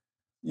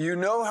 You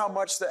know how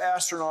much the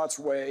astronauts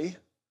weigh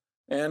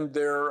and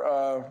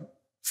their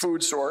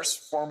food source,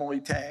 formerly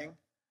Tang.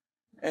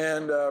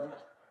 And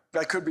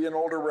that could be an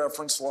older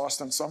reference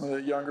lost on some of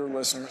the younger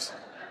listeners.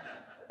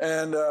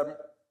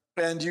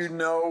 And you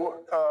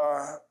know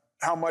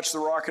how much the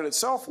rocket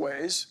itself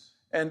weighs.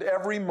 And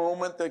every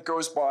moment that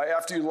goes by,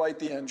 after you light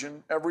the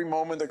engine, every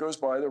moment that goes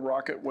by, the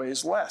rocket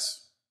weighs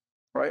less,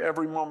 right?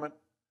 Every moment.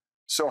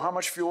 So how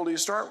much fuel do you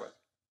start with?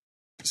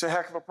 It's a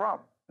heck of a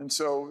problem. And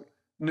so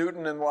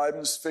Newton and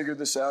Leibniz figured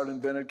this out,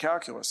 invented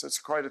calculus. That's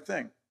quite a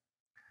thing.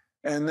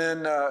 And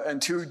then, and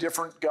two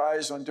different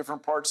guys on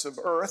different parts of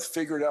Earth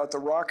figured out the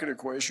rocket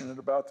equation at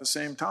about the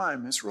same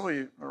time. It's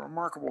really a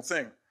remarkable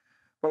thing.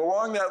 But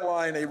along that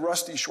line, a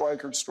Rusty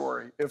Schweikert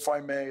story, if I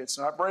may. It's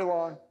not very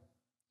long.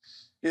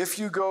 If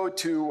you go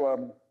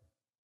to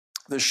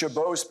the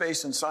Chabot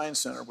Space and Science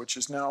Center, which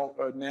is now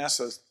a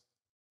NASA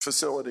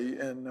facility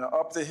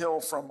up the hill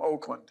from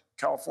Oakland,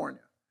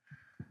 California,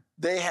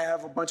 they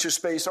have a bunch of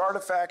space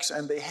artifacts,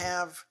 and they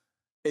have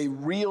a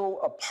real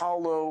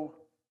Apollo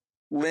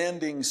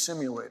landing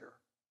simulator,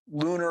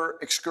 lunar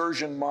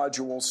excursion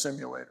module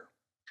simulator.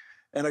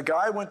 And a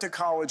guy I went to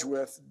college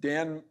with,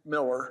 Dan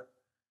Miller,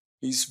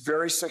 he's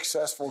very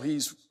successful.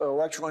 He's an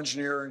electrical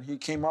engineer, and he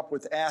came up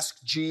with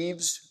Ask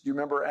Jeeves. Do you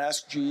remember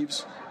Ask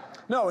Jeeves?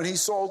 No, and he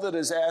sold it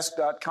as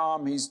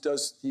ask.com. He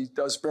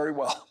does very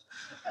well.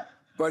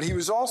 But he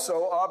was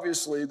also,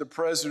 obviously, the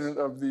president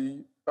of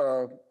the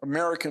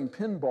American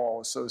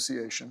Pinball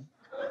Association,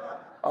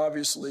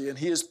 obviously, and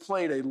he has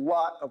played a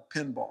lot of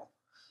pinball.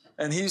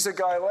 And he's a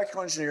guy,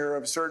 electrical engineer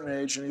of a certain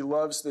age, and he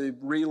loves the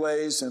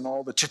relays and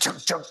all the chunk,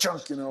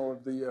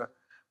 of the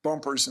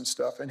bumpers and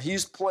stuff. And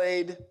he's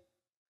played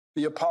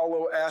the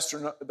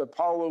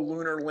Apollo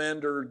lunar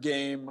lander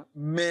game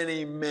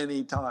many,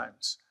 many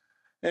times.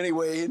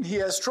 Anyway, and he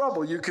has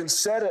trouble. You can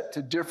set it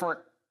to different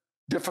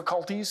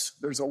difficulties.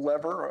 There's a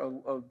lever,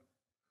 a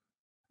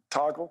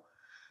toggle.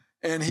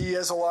 And he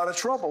has a lot of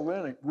trouble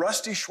learning.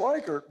 Rusty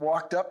Schweikert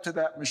walked up to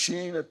that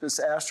machine at this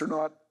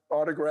astronaut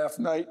autograph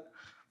night.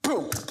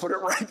 Boom, put it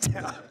right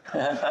down.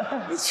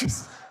 It's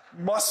just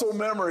muscle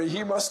memory.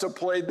 He must have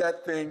played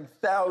that thing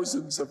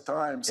thousands of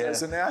times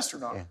as an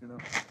astronaut. You know,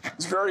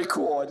 it's very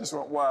cool. I just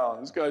went, wow,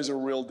 this guy's a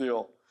real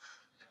deal.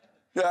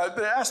 Yeah,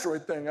 the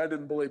asteroid thing I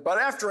didn't believe, but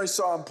after I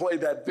saw him play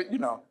that,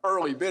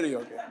 early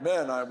video game,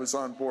 then I was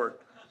on board.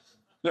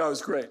 No, it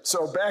was great.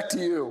 So back to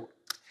you.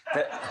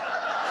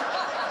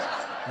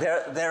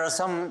 There are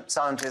some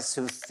scientists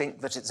who think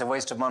that it's a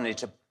waste of money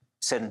to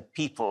send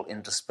people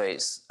into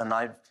space, and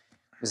I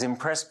was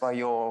impressed by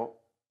your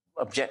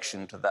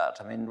objection to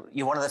that. I mean,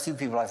 you're one of the few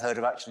people I've heard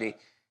who actually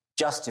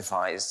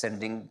justifies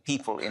sending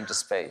people into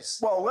space.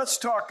 Well, let's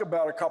talk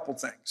about a couple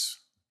things.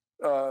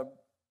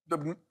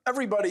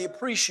 Everybody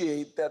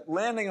appreciate that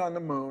landing on the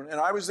moon, and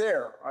I was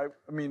there. I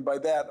mean, by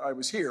that, I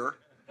was here.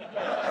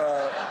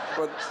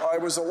 But I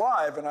was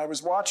alive, and I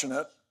was watching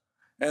it,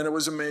 and it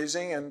was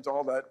amazing and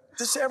all that.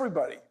 This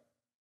everybody.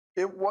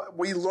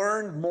 We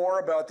learned more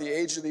about the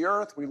age of the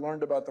Earth. We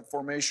learned about the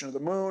formation of the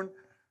moon.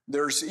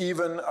 There's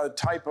even a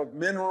type of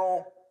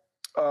mineral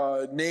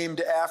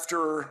named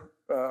after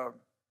the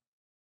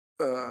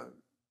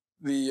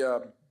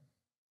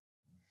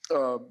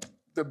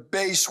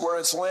base where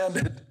it's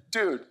landed.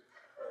 Dude,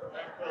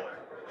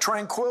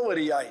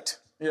 tranquilityite.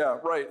 Yeah,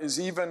 right, is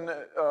even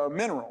a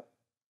mineral.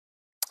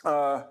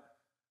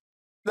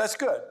 That's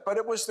good, but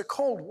it was the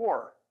Cold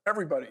War.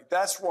 Everybody.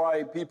 That's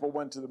why people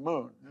went to the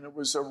moon. And it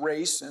was a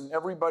race, and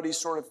everybody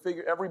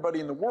everybody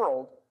in the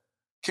world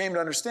came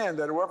to understand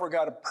that whoever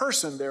got a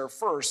person there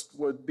first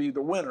would be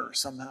the winner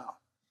somehow.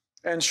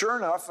 And sure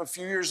enough, a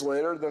few years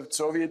later, the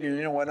Soviet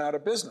Union went out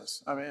of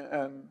business. I mean,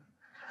 and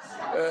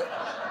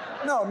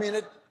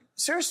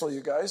seriously,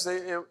 you guys,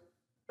 it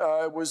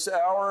was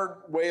our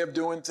way of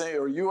doing things,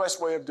 or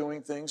U.S. way of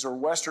doing things, or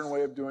Western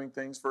way of doing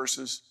things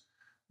versus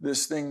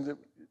this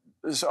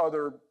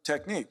other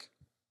technique.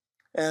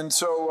 And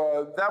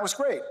so that was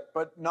great,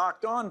 but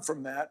knocked on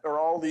from that are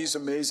all these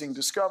amazing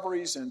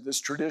discoveries and this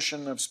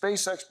tradition of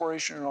space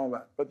exploration and all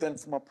that. But then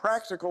from a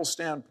practical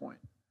standpoint,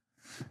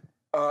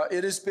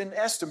 it has been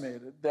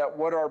estimated that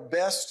what our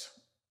best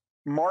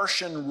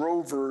Martian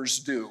rovers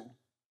do,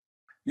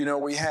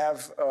 we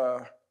have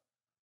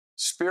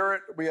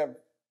Spirit, we have,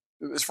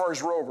 as far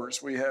as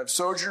rovers, we have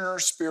Sojourner,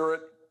 Spirit,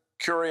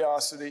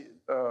 Curiosity,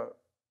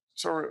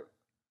 Spirit,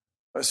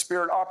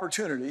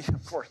 Opportunity,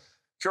 of course,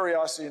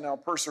 Curiosity, and now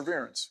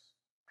Perseverance,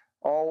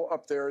 all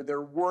up there. They're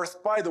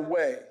worth, by the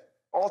way,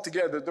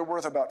 altogether, they're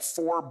worth about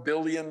 $4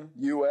 billion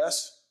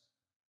US,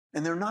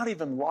 and they're not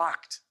even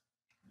locked.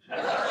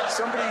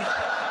 Somebody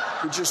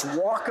could just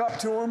walk up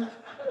to them.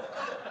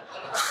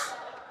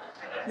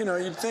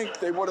 You'd think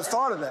they would have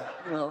thought of that,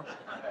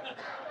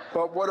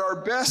 But what our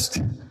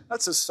best,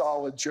 that's a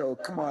solid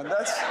joke. Come on,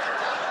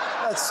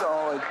 that's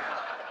solid.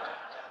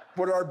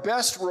 What our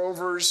best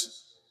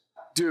rovers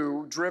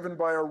do, driven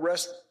by our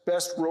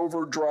best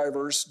rover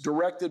drivers,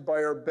 directed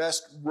by our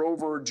best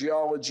rover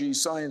geology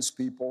science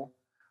people,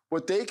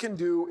 what they can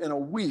do in a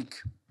week,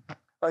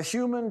 a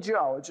human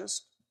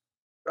geologist,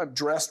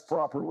 dressed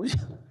properly,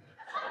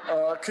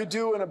 could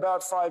do in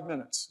about 5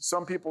 minutes.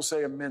 Some people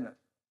say a minute,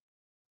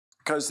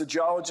 because the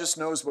geologist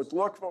knows what to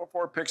look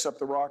for, picks up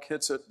the rock,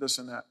 hits it, this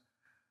and that.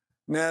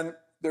 And then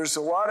there's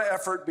a lot of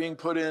effort being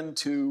put in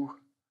to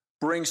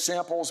bring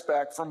samples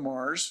back from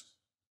Mars.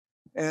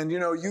 And,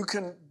 you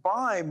can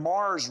buy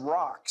Mars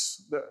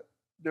rocks.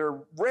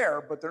 They're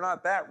rare, but they're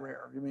not that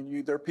rare. I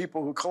mean, there are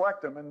people who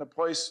collect them, and the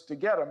place to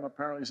get them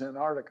apparently is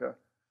Antarctica.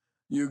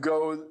 You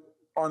go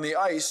on the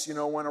ice,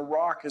 when a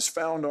rock is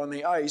found on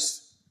the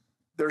ice,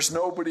 there's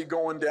nobody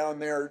going down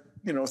there,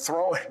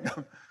 throwing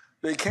them.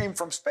 They came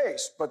from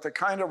space, but the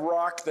kind of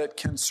rock that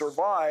can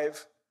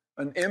survive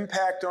an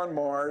impact on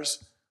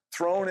Mars,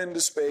 thrown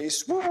into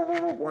space,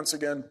 once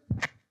again,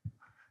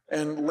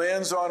 and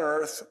lands on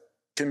Earth,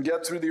 can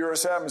get through the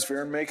Earth's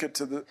atmosphere and make it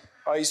to the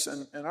ice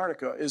in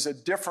Antarctica, is a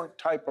different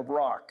type of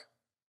rock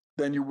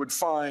than you would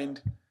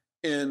find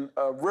in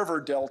a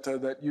river delta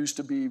that used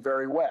to be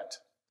very wet,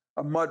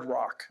 a mud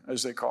rock,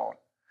 as they call it.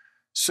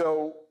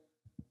 So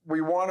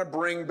we want to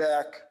bring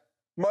back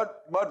mud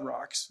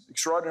rocks,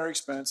 extraordinary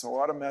expense, a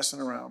lot of messing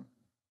around.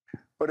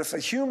 But if a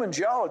human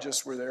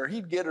geologist were there,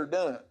 he'd get her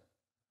done.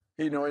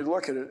 He'd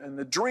look at it. And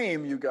the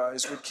dream, you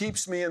guys, what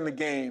keeps me in the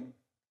game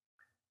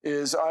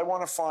is I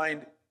want to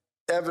find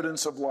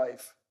evidence of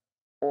life,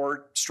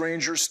 or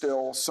stranger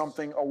still,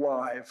 something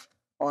alive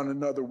on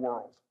another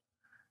world.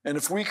 And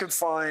if we could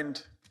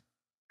find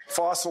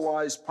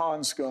fossilized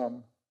pond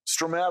scum,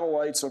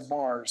 stromatolites of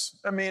Mars,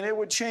 it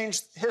would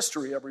change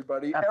history,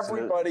 everybody.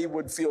 Absolutely. Everybody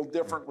would feel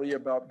differently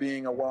about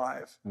being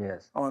alive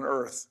on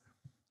Earth.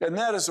 And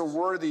that is a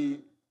worthy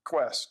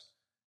quest.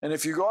 And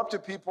if you go up to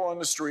people on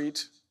the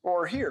street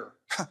or here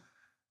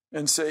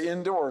and say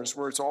indoors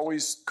where it's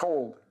always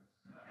cold,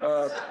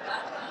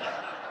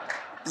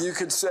 you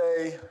could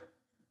say,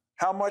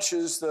 how much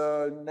is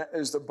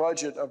the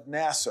budget of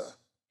NASA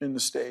in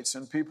the States?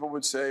 And people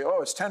would say, oh,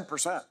 it's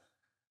 10%.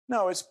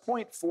 No, it's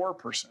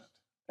 0.4%.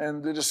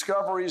 And the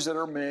discoveries that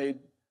are made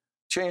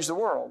change the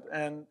world.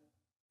 And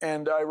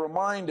I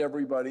remind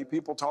everybody,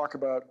 people talk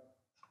about,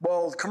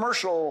 well,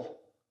 commercial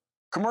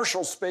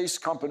space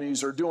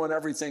companies are doing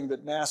everything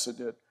that NASA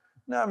did.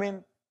 No, I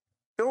mean,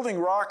 building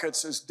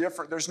rockets is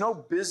different. There's no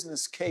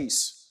business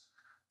case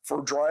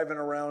for driving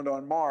around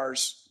on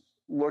Mars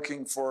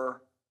looking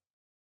for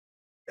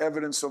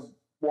evidence of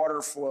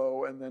water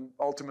flow and then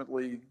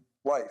ultimately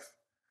life.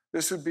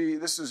 This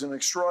is an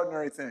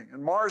extraordinary thing.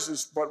 And Mars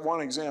is but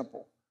one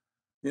example.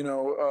 You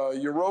know,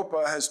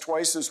 Europa has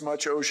twice as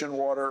much ocean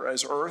water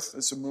as Earth.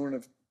 It's a moon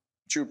of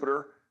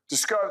Jupiter.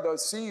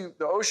 The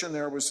ocean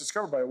there was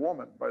discovered by a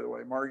woman, by the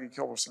way, Margie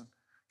Kilvelson.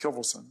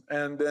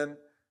 And then,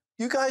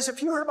 you guys, have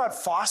you heard about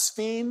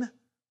phosphine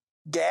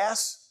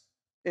gas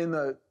in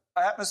the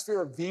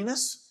atmosphere of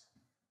Venus?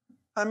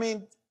 I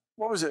mean,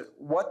 what was it?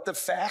 What the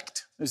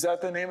Fact? Is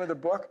that the name of the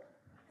book?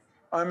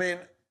 I mean,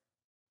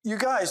 you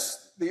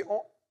guys, the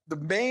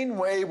main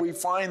way we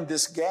find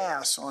this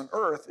gas on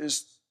Earth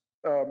is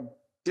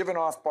given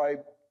off by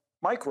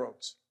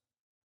microbes.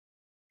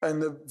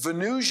 And the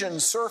Venusian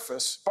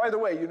surface, by the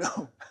way, you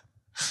know,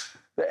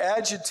 the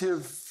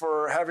adjective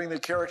for having the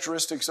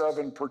characteristics of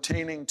and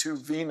pertaining to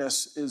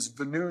Venus is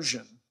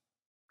Venusian.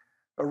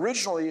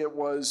 Originally, it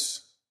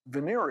was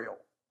venereal.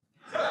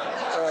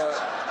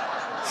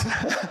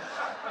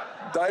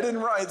 I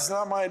didn't write, it's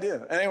not my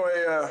idea.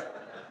 Anyway,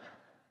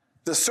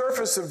 the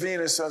surface of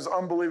Venus is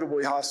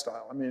unbelievably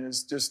hostile. I mean,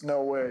 it's just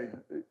no way.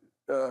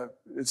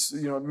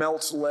 It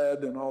melts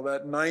lead and all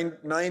that,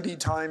 90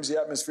 times the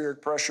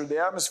atmospheric pressure. The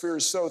atmosphere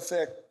is so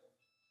thick.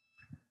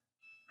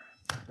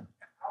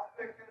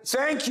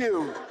 Thank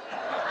you.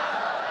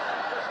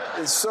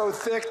 It's so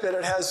thick that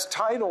it has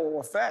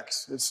tidal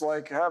effects. It's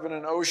like having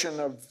an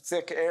ocean of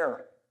thick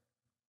air.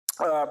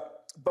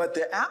 But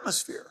the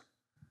atmosphere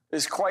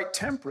is quite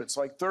temperate. It's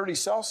like 30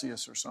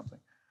 Celsius or something.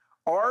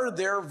 Are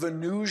there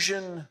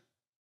Venusian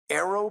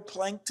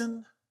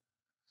aeroplankton?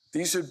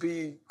 These would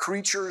be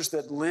creatures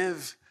that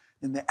live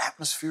in the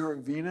atmosphere of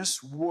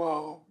Venus.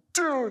 Whoa,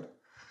 dude.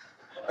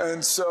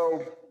 And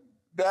so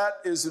that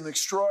is an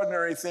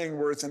extraordinary thing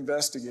worth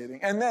investigating.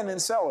 And then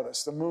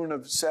Enceladus, the moon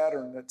of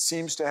Saturn that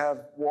seems to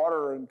have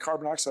water and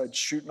carbon dioxide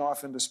shooting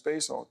off into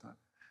space all the time.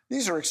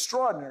 These are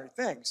extraordinary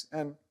things.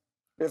 And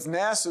if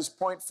NASA's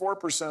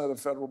 0.4% of the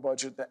federal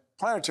budget, the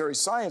planetary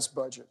science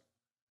budget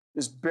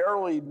is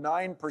barely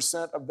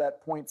 9% of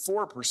that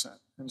 0.4%.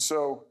 And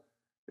so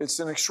it's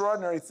an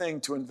extraordinary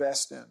thing to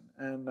invest in.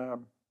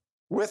 And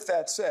with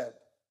that said,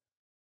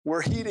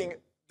 we're heeding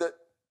that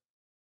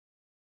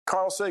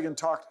Carl Sagan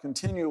talked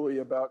continually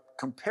about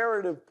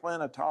comparative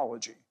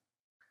planetology.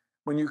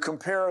 When you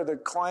compare the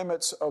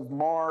climates of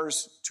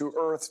Mars to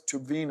Earth to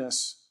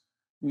Venus,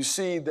 you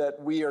see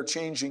that we are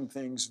changing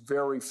things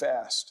very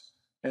fast.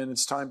 And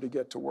it's time to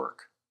get to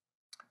work.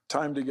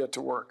 Time to get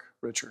to work,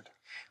 Richard.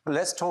 Well,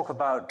 let's talk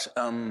about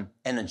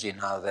energy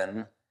now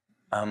then.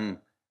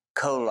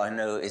 Coal, I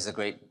know, is a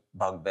great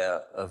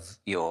bugbear of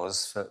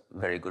yours for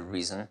very good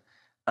reason.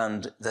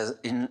 And there's,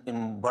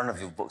 in one of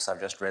your books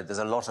I've just read, there's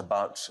a lot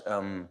about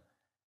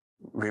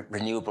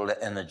renewable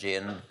energy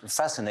and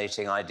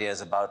fascinating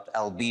ideas about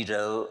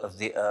albedo of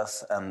the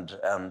Earth and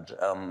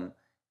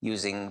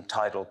using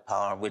tidal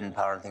power, wind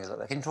power, and things like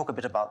that. Can you talk a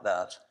bit about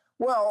that?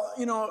 Well,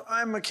 you know,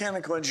 I'm a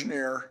mechanical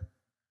engineer.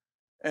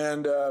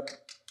 And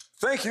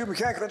thank you,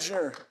 mechanical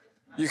engineer.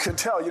 You can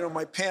tell, you know,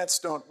 my pants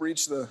don't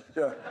reach the,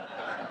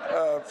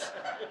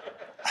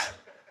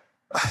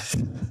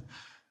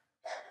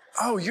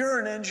 oh, you're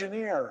an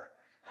engineer.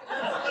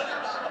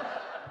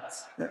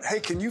 Hey,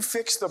 can you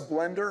fix the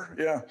blender?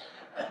 Yeah.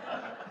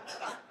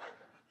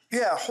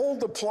 Yeah,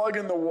 hold the plug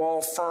in the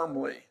wall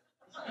firmly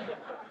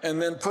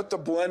and then put the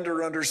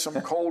blender under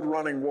some cold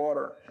running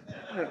water.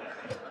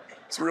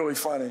 It's really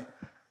funny.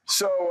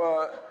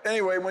 So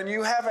anyway, when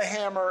you have a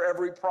hammer,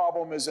 every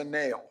problem is a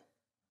nail.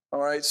 All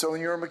right, so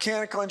when you're a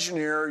mechanical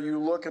engineer, you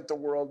look at the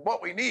world.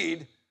 What we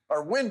need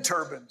are wind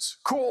turbines,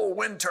 cool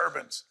wind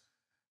turbines.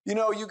 You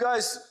know, you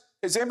guys,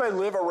 does anybody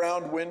live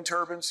around wind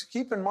turbines?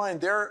 Keep in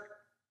mind,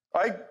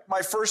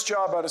 my first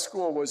job out of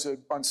school was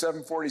on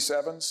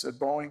 747s at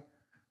Boeing.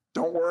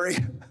 Don't worry,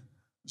 it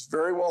was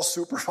very well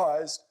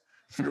supervised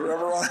if you were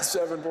ever on a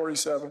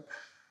 747.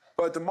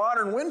 But the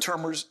modern wind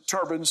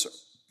turbines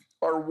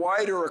are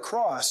wider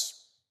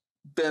across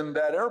than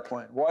that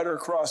airplane, wider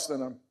across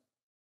than a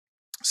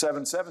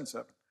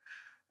 777.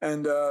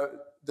 And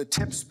the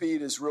tip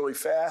speed is really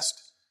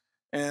fast.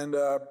 And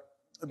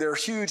they're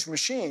huge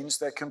machines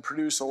that can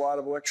produce a lot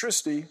of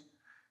electricity.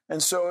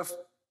 And so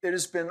it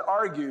has been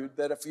argued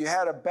that if you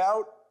had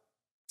about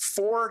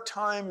 4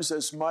 times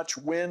as much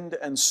wind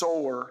and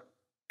solar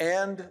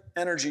and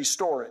energy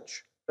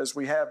storage as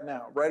we have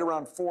now, right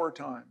around 4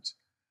 times,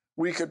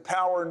 we could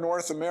power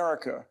North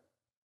America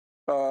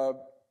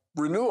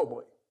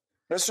renewably.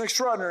 That's an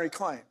extraordinary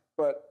claim,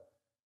 but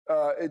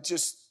it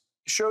just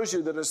shows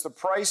you that as the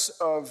price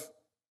of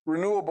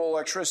renewable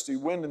electricity,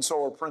 wind and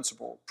solar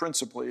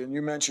principally, and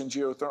you mentioned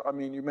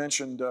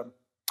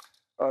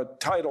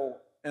tidal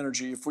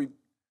energy. If we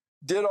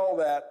did all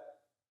that,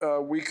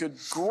 we could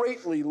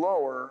greatly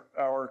lower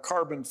our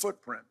carbon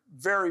footprint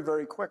very,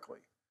 very quickly.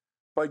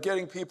 But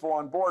getting people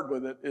on board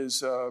with it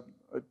is a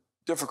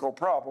difficult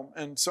problem,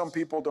 and some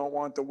people don't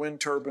want the wind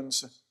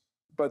turbines.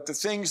 But the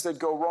things that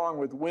go wrong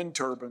with wind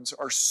turbines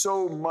are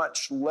so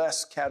much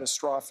less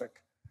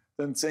catastrophic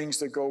than things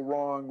that go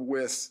wrong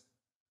with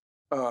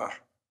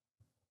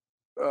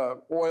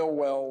oil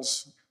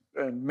wells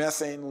and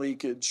methane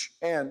leakage,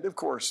 and of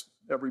course,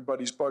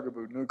 everybody's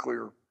bugaboo,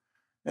 nuclear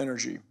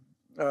energy.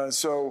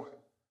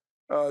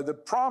 The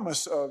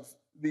promise of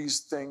these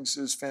things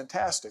is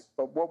fantastic,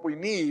 but what we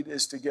need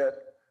is to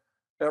get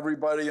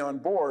everybody on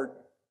board.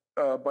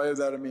 By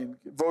that I mean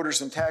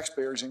voters and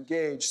taxpayers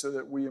engaged so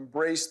that we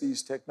embrace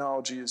these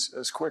technologies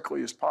as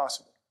quickly as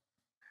possible.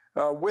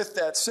 With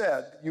that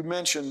said, you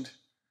mentioned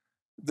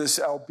this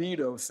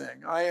albedo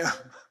thing.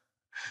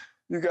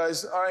 You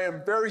guys, I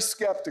am very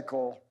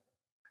skeptical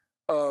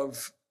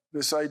of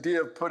this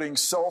idea of putting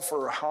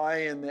sulfur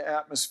high in the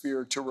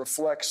atmosphere to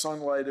reflect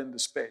sunlight into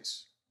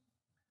space.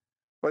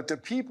 But the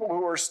people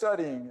who are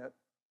studying it,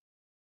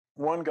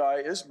 one guy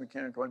is a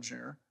mechanical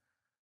engineer,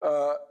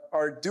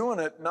 are doing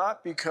it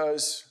not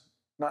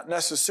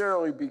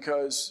necessarily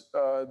because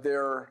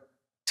they're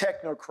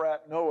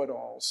technocrat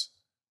know-it-alls,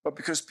 but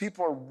because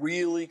people are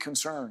really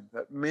concerned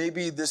that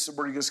maybe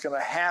we're just going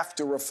to have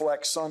to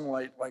reflect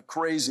sunlight like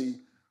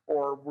crazy,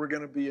 or we're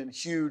going to be in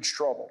huge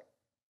trouble.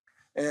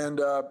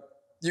 And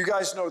you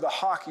guys know the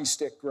hockey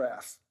stick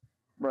graph,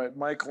 right?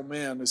 Michael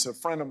Mann is a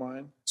friend of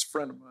mine. He's a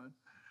friend of mine.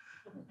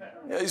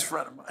 Yeah, he's a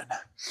friend of mine.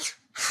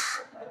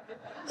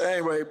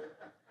 Anyway,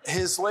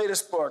 his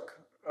latest book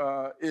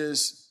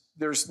is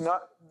There's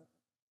Not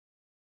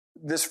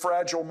This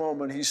Fragile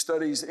Moment. He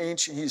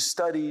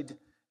studied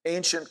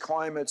ancient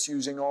climates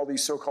using all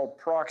these so-called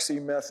proxy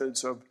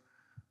methods of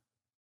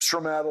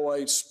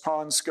stromatolites,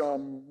 pond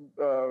scum,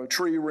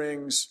 tree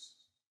rings,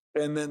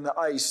 and then the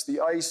ice.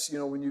 The ice,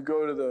 when you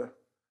go to the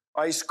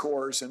ice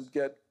cores and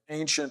get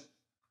ancient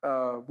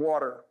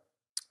water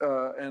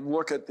and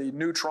look at the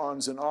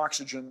neutrons and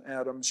oxygen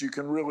atoms, you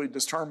can really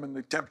determine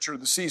the temperature of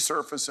the sea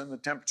surface and the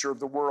temperature of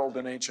the world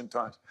in ancient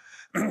times.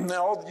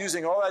 Now,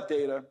 using all that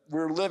data,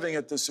 we're living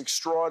at this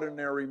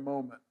extraordinary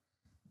moment.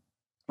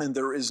 And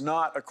there is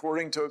not,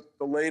 according to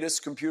the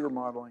latest computer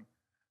modeling,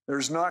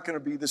 there's not going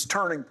to be this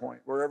turning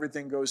point where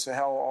everything goes to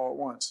hell all at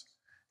once.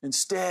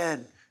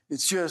 Instead,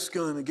 it's just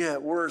going to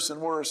get worse and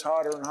worse,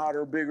 hotter and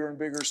hotter, bigger and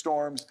bigger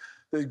storms,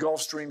 the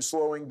Gulf Stream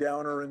slowing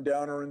downer and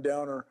downer and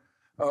downer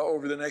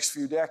over the next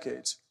few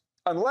decades,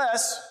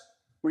 unless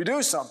we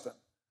do something.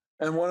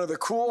 And one of the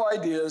cool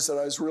ideas that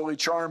I was really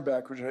charmed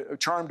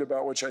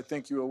about, which I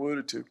think you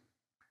alluded to,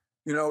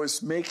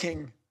 is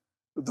making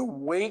the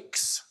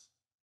wakes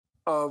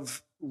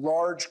of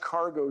large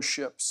cargo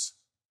ships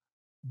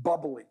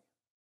bubbly,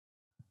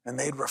 and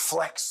they'd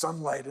reflect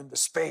sunlight into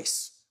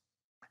space.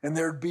 And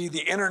there'd be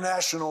the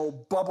International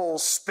Bubble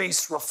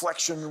Space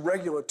Reflection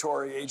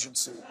Regulatory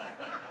Agency.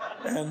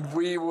 And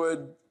we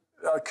would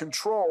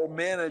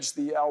manage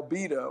the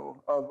albedo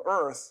of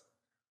Earth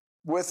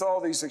with all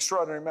these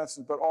extraordinary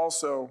methods, but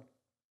also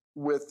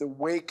with the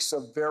wakes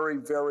of very,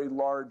 very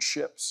large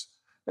ships.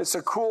 It's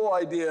a cool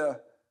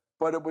idea,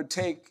 but it would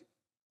take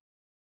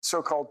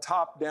so-called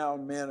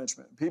top-down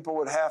management. People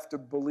would have to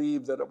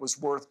believe that it was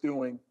worth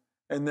doing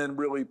and then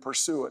really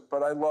pursue it.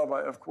 But I love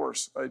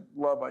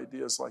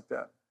ideas like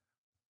that.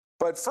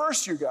 But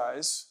first, you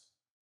guys,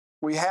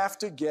 we have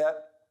to get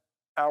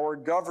our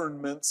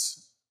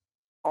governments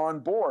on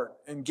board,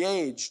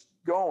 engaged,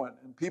 going.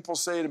 And people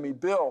say to me,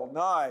 Bill,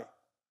 Nye,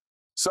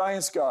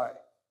 Science Guy,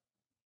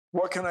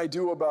 what can I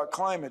do about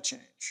climate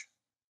change?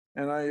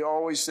 And I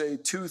always say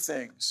two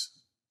things.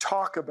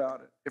 Talk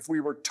about it. If we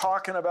were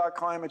talking about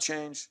climate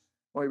change,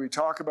 the way we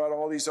talk about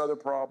all these other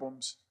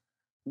problems,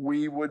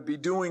 we would be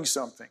doing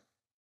something.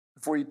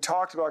 If we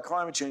talked about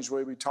climate change the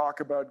way we talk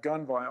about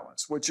gun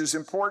violence, which is an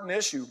important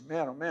issue,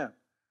 man, oh man.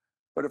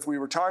 But if we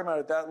were talking about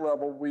it at that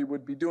level, we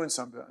would be doing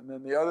something. And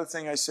then the other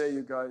thing I say,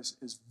 you guys,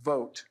 is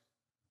vote.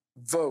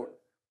 Vote.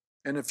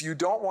 And if you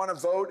don't want to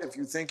vote, if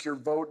you think your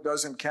vote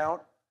doesn't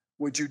count,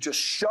 would you just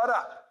shut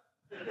up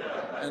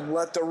and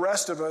let the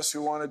rest of us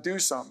who want to do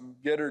something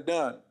get her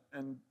done?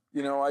 And,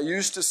 I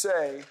used to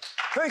say,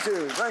 thank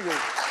you.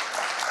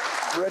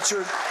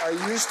 Richard, I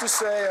used to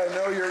say, I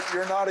know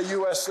you're not a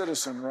U.S.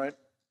 citizen, right?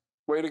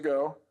 Way to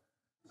go.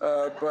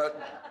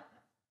 But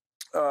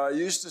I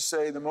used to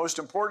say the most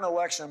important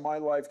election in my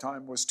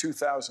lifetime was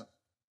 2000,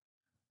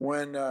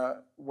 when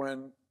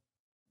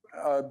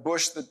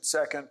Bush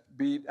II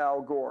beat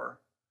Al Gore.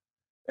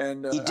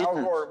 And Al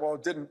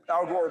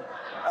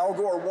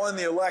Gore won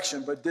the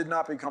election, but did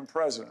not become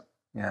president.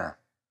 Yeah.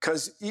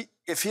 Because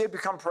if he had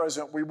become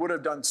president, we would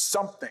have done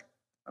something.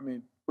 I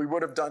mean, we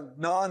would have done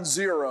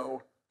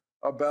non-zero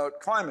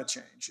about climate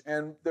change.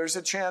 And there's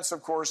a chance,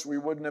 of course, we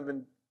wouldn't have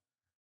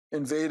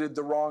invaded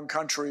the wrong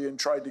country and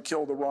tried to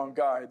kill the wrong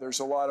guy. There's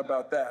a lot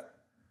about that.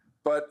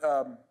 But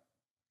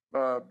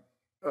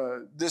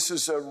this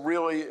is a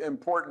really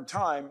important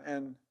time,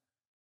 and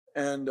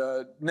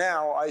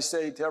now I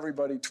say to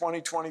everybody,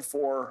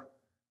 2024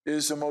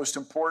 is the most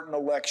important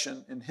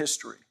election in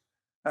history.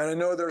 And I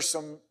know there's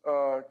some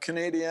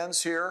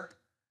Canadians here,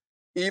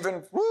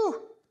 even,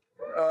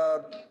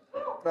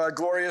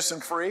 glorious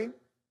and free.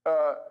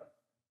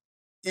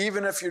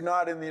 Even if you're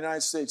not in the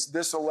United States,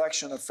 this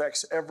election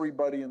affects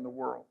everybody in the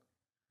world.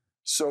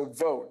 So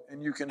vote.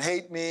 And you can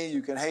hate me,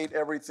 you can hate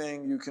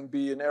everything, you can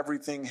be an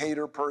everything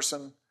hater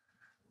person,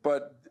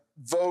 but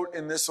vote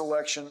in this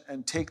election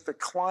and take the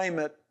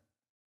climate,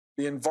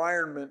 the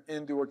environment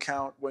into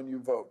account when you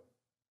vote.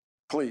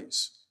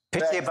 Please.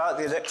 Pity about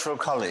the Electoral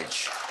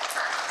College.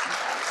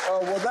 Oh,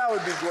 well, that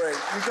would be great.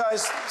 You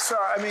guys,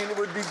 sorry, I mean, it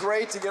would be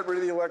great to get rid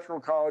of the Electoral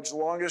College,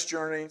 longest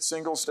journey,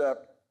 single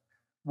step.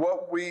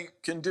 What we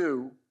can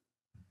do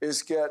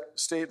is get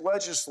state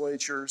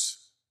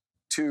legislatures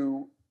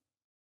to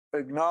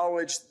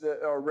acknowledge,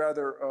 or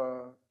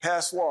rather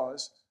pass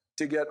laws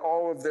to get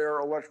all of their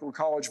Electoral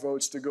College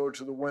votes to go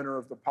to the winner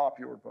of the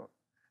popular vote.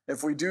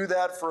 If we do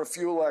that for a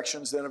few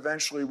elections, then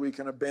eventually we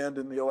can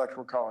abandon the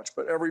Electoral College.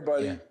 But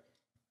everybody,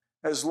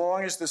 as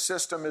long as the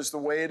system is the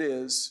way it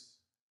is,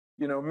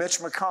 you know, Mitch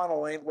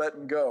McConnell ain't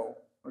letting go,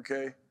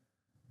 okay?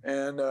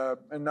 And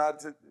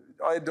not,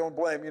 I don't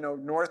blame, you know,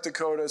 North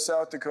Dakota,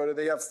 South Dakota,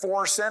 they have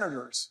 4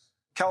 senators.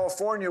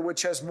 California,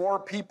 which has more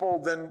people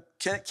than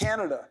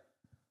Canada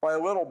by a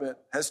little bit,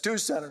 has 2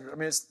 senators. I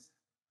mean,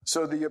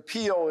 so the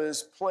appeal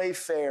is play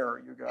fair,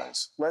 you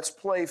guys. Let's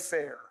play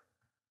fair.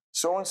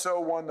 So-and-so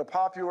won the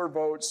popular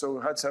vote,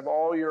 so let's have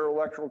all your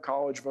Electoral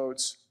College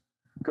votes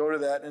go to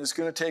that, and it's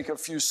going to take a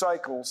few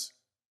cycles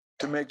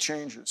to make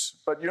changes.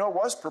 But, you know, it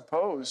was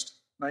proposed,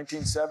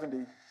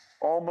 1970,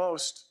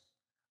 almost.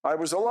 I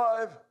was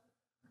alive,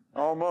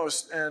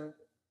 almost. And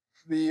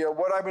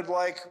what I would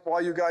like,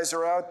 while you guys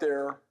are out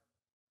there,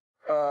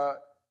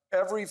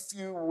 every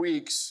few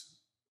weeks,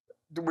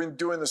 when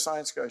doing the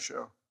Science Guy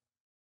show,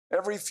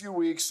 every few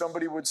weeks,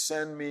 somebody would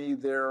send me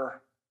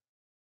their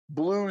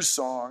blues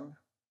song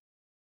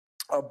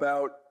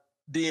about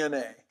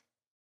DNA,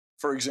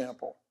 for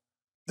example.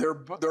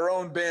 Their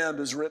own band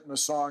has written a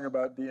song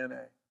about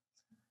DNA.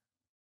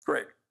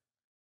 Great.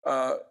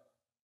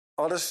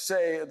 I'll just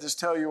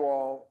tell you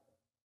all,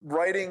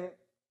 writing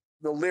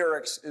the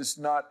lyrics is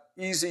not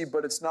easy,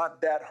 but it's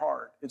not that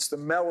hard. It's the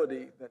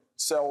melody that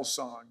sells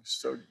songs.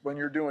 So when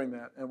you're doing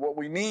that, and what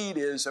we need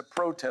is a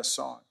protest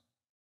song.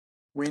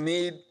 We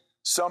need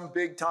some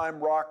big-time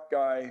rock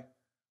guy,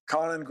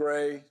 Conan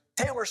Gray,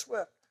 Taylor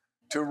Swift,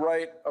 to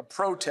write a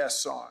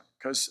protest song.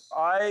 Because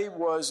I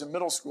was in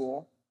middle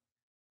school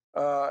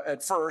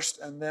at first,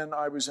 and then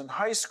I was in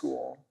high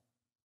school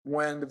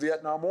when the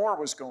Vietnam War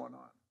was going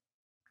on.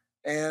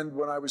 And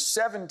when I was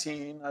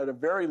 17, I had a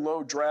very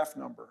low draft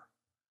number.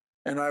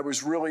 And I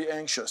was really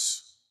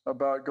anxious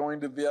about going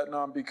to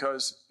Vietnam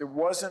because it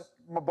wasn't,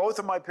 both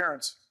of my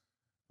parents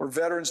were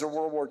veterans of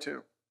World War II.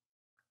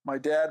 My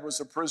dad was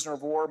a prisoner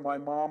of war. My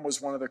mom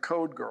was one of the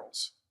code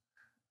girls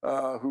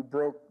who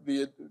broke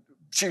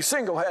she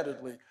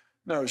single-handedly,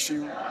 no, she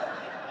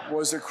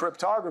was a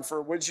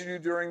cryptographer. What did you do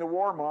during the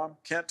war, Mom?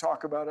 Can't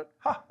talk about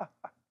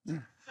it.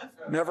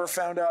 Never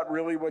found out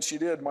really what she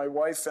did. My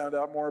wife found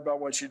out more about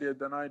what she did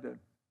than I did,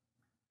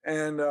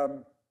 and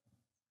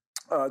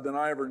than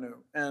I ever knew.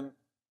 And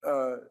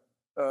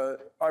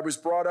I was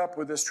brought up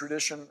with this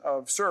tradition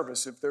of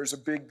service. If there's a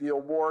big deal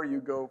war,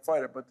 you go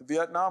fight it. But the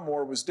Vietnam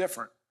War was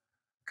different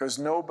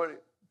because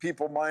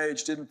people my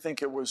age didn't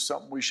think it was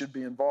something we should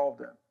be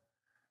involved in.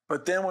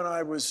 But then when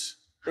I was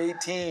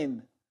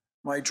 18,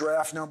 my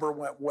draft number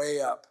went way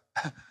up.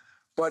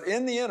 But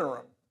in the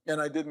interim, and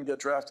I didn't get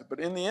drafted, but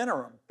in the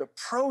interim, the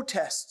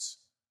protests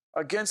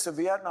against the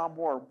Vietnam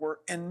War were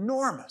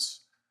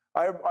enormous.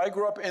 I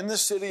grew up in the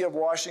city of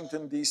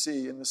Washington,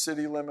 D.C., in the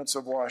city limits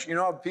of Washington. You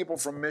know how people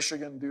from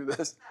Michigan do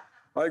this?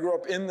 I grew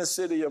up in the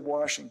city of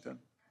Washington.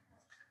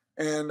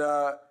 And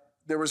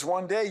there was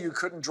one day you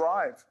couldn't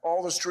drive.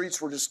 All the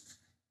streets were just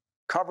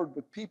covered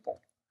with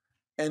people.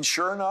 And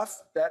sure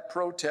enough, that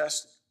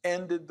protest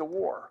ended the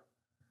war.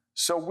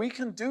 So we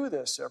can do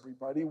this,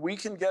 everybody. We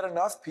can get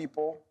enough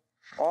people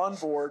on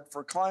board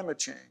for climate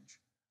change,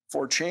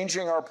 for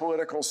changing our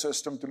political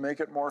system to make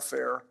it more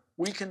fair.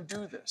 We can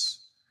do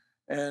this.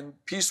 And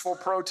peaceful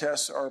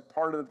protests are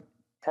part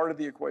of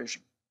the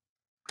equation.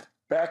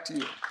 Back to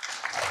you.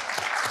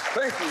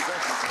 Thank you.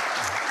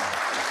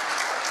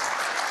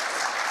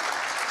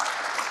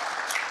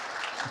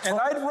 And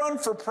I'd run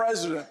for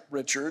president,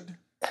 Richard,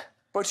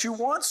 but you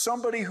want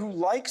somebody who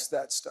likes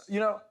that stuff. You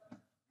know,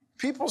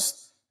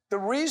 the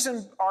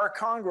reason our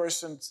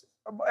Congress and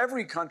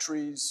every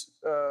country's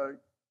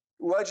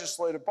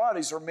legislative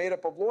bodies are made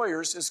up of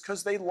lawyers is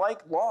because they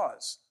like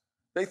laws.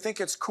 They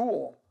think it's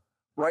cool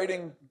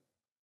writing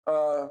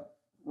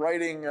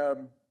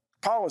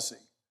policy.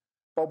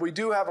 But we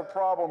do have a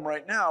problem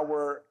right now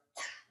where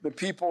the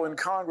people in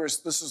Congress,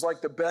 this is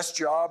like the best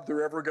job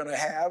they're ever going to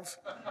have,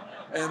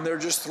 and they're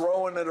just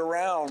throwing it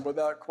around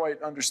without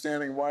quite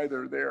understanding why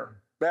they're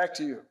there. Back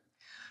to you.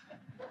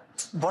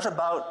 What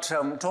about,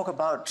 talk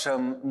about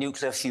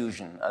nuclear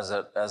fusion as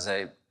a...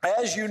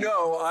 As you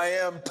know, I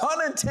am,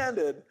 pun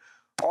intended,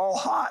 all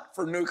hot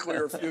for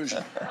nuclear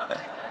fusion.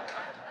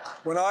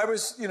 When I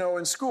was,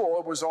 in school,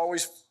 it was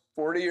always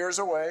 40 years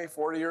away.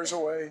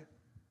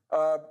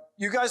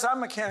 You guys, I'm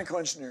a mechanical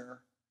engineer.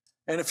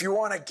 And if you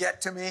want to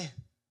get to me,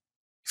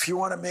 if you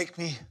want to make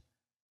me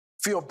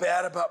feel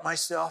bad about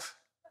myself,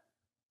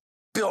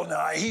 Bill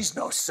Nye, he's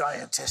no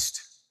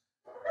scientist.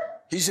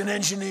 He's an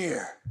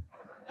engineer.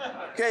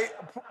 Okay,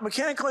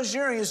 mechanical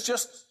engineering is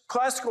just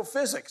classical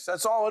physics.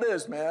 That's all it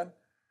is, man.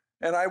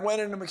 And I went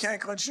into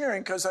mechanical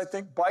engineering because I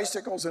think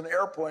bicycles and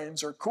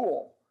airplanes are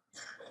cool.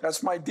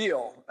 That's my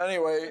deal.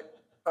 Anyway,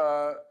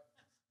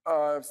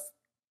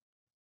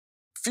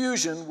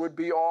 fusion would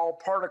be all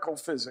particle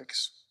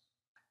physics.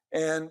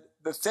 And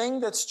the thing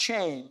that's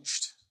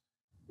changed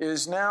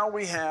is now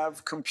we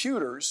have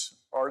computers,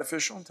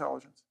 artificial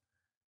intelligence,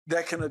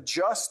 that can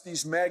adjust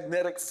these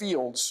magnetic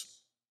fields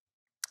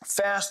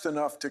fast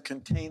enough to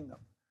contain them.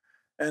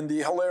 And the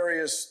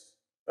hilarious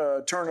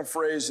turn of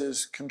phrase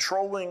is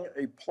controlling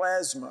a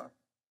plasma.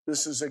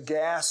 This is a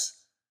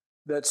gas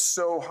that's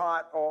so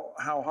hot.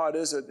 How hot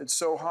is it? It's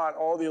so hot,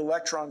 all the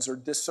electrons are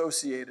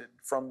dissociated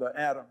from the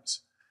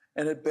atoms.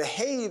 And it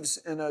behaves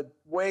in a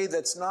way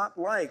that's not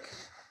like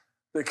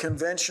the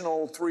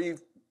conventional three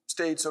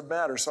states of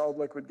matter, solid,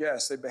 liquid,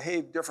 gas. They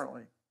behave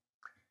differently.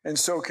 And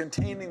so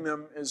containing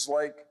them is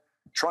like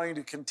trying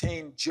to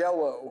contain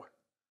Jell-O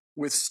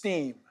with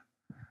steam.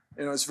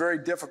 It's a very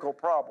difficult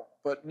problem.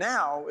 But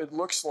now it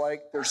looks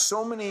like there's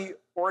so many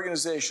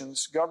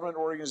organizations, government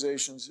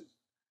organizations,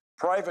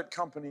 private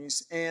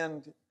companies,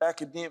 and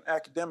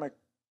academic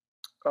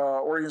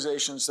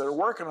organizations that are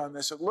working on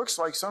this. It looks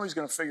like somebody's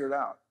going to figure it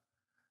out.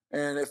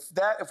 And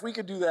if we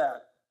could do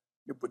that,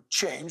 it would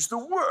change the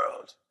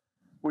world.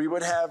 We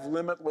would have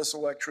limitless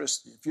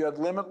electricity. If you had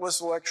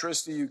limitless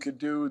electricity, you could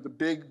do the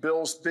big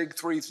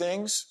three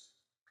things: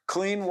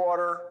 clean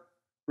water,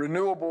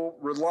 renewable,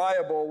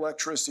 reliable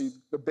electricity,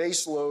 the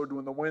base load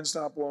when the wind's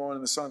not blowing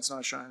and the sun's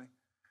not shining,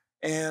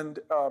 and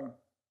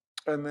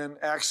then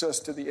access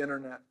to the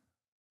internet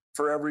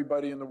for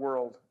everybody in the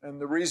world. And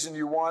the reason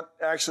you want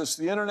access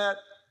to the internet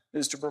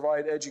is to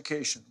provide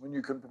education. When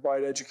you can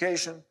provide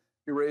education,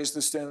 you raise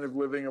the standard of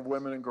living of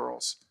women and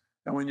girls.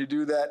 And when you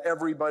do that,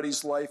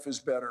 everybody's life is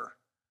better.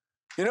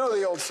 You know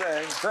the old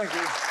saying, thank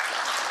you.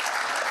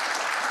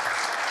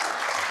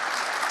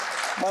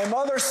 My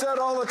mother said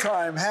all the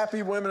time,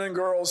 happy women and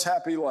girls,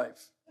 happy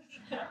life.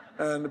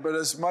 But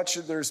there's much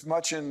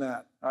in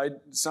that.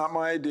 It's not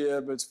my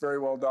idea, but it's very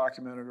well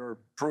documented or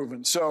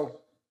proven. So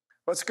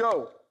let's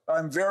go.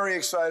 I'm very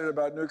excited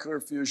about nuclear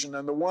fusion.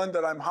 And the one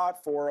that I'm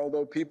hot for,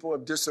 although people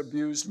have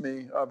disabused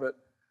me of it,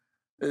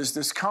 is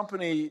this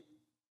company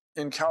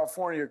in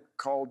California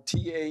called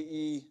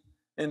TAE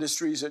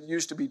Industries. It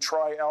used to be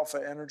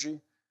Tri-Alpha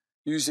Energy,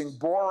 using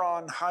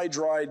boron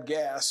hydride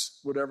gas,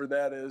 whatever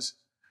that is.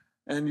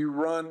 And you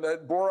run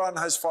that boron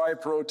has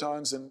 5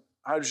 protons and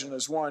hydrogen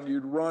has 1.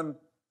 You'd run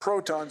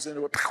protons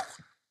into it,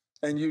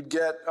 and you'd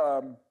get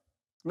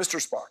Mr.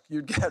 Spock.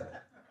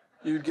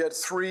 You'd get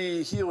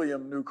 3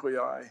 helium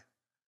nuclei,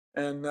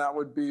 and that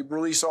would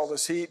release all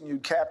this heat, and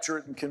you'd capture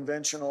it in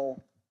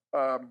conventional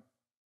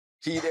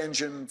heat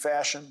engine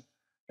fashion,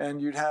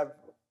 and you'd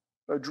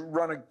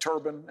run a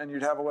turbine, and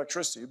you'd have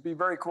electricity. It'd be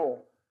very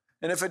cool.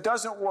 And if it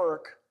doesn't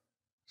work,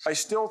 I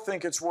still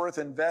think it's worth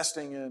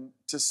investing in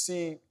to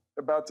see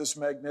about this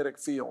magnetic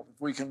field,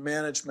 if we can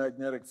manage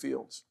magnetic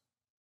fields.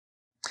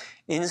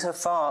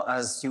 Insofar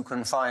as you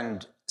can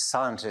find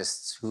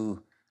scientists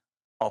who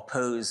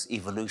oppose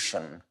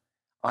evolution,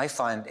 I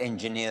find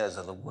engineers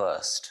are the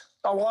worst.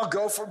 Oh, well, I'll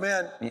go for,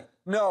 man. Yeah.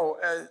 No,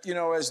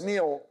 as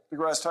Neil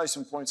deGrasse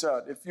Tyson points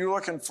out, if you're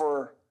looking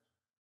for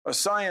a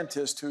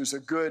scientist who's a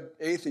good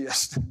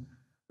atheist,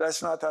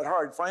 that's not that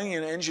hard. Finding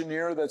an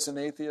engineer that's an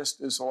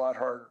atheist is a lot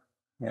harder.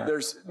 Yeah.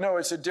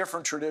 It's a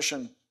different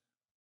tradition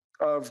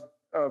of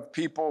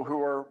people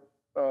who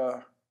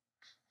are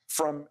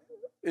from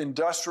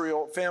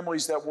industrial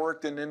families that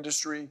worked in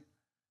industry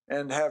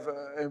and have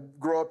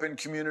grow up in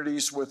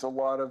communities with a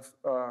lot of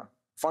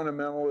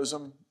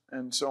fundamentalism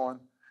and so on.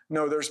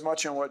 No, there's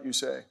much in what you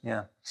say.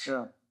 Yeah.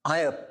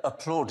 I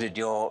applauded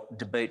your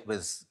debate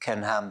with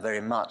Ken Ham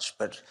very much,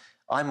 but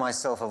I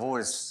myself have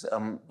always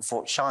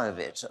fought shy of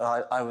it.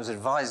 I was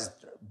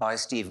advised by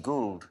Steve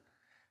Gould,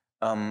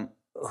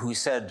 who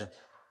said,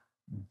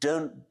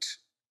 don't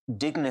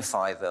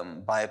dignify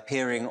them by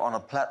appearing on a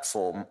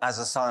platform as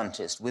a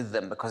scientist with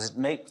them, because it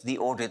makes the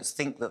audience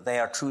think that they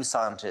are true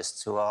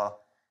scientists who are...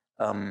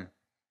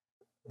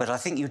 but I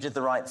think you did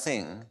the right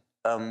thing.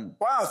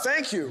 Wow,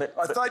 thank you.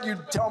 I thought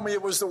you'd tell me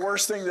it was the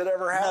worst thing that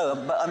ever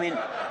happened. No, but I mean,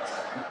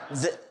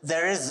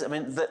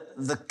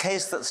 the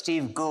case that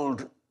Steve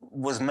Gould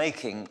was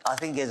making, I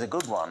think, is a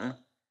good one,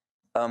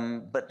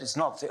 but it's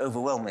not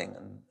overwhelming.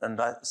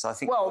 So I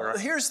think... Well,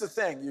 here's the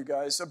thing, you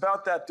guys,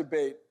 about that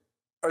debate.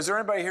 Is there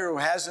anybody here who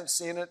hasn't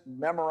seen it, and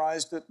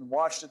memorized it, and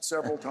watched it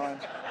several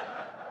times?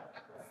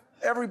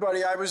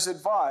 Everybody, I was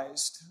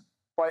advised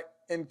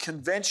in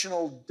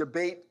conventional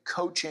debate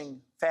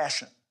coaching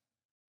fashion.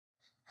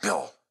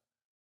 Bill,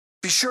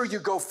 be sure you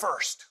go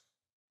first.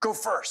 Go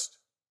first.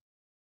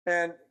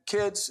 And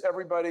kids,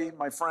 everybody,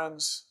 my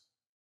friends,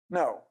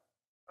 no.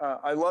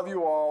 I love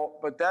you all,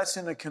 but that's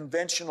in a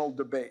conventional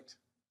debate.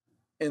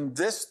 In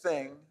this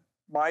thing,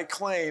 my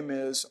claim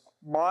is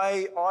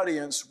my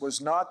audience was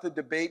not the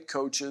debate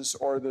coaches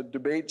or the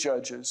debate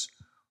judges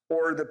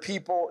or the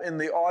people in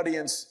the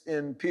audience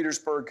in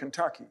Petersburg,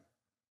 Kentucky.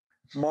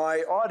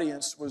 My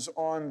audience was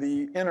on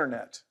the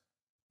internet,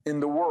 in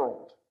the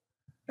world.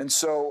 And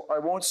so I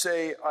won't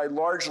say I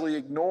largely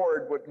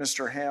ignored what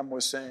Mr. Ham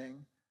was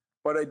saying,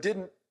 but I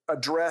didn't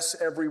address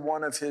every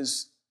one of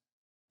his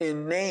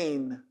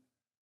inane,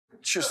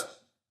 just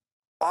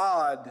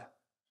odd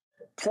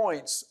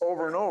points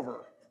over and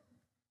over.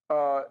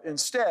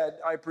 Instead,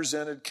 I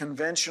presented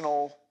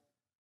conventional,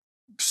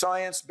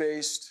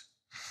 science-based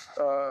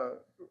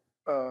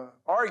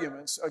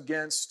arguments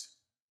against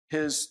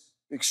his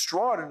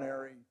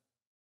extraordinary,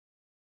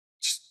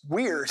 just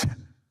weird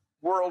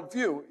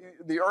worldview.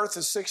 The Earth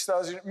is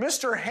 6,000.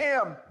 Mr.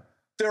 Ham,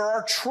 there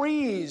are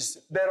trees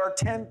that are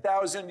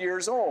 10,000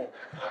 years old.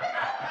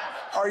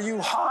 Are you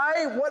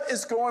high? What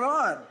is going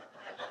on?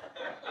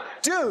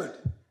 Dude.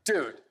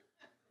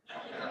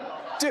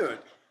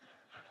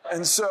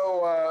 And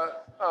so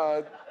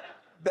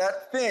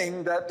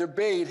that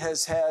debate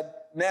has had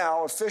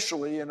now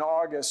officially in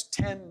August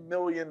 10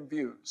 million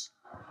views.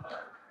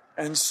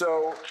 And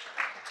so,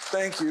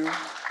 thank you.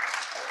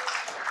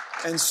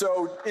 And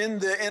so in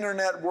the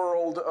internet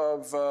world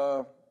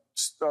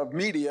of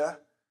media,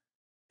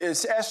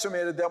 it's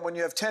estimated that when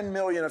you have 10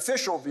 million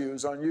official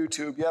views on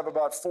YouTube, you have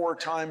about 4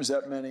 times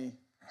that many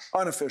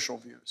unofficial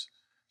views.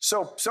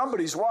 So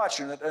somebody's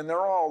watching it, and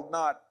they're all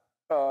not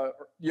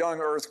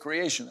young Earth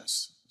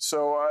creationists.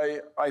 So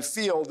I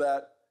feel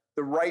that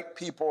the right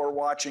people are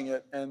watching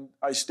it, and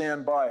I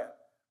stand by it.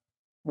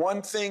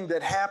 One thing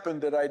that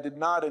happened that I did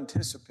not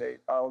anticipate,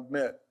 I'll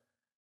admit,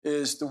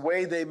 is the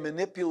way they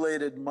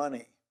manipulated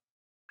money.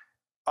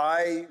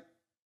 I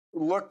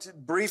looked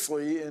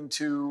briefly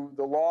into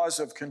the laws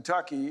of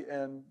Kentucky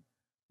and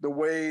the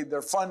way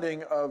their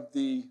funding of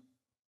the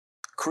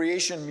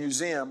Creation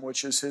Museum,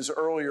 which is his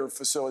earlier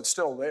facility, it's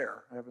still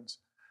there,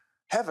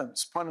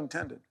 heavens, pun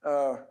intended.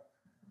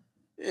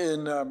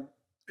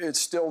 It's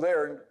still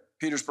there in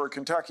Petersburg,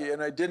 Kentucky,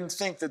 and I didn't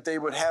think that they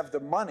would have the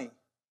money.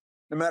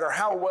 No matter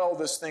how well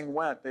this thing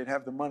went, they'd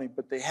have the money,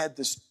 but they had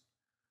this,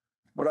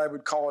 what I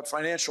would call it,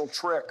 financial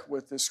trick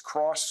with this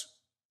Cross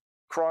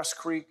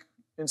Creek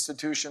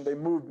institution. They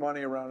moved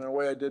money around in a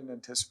way I didn't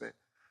anticipate.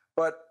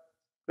 But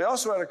they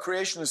also had a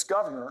creationist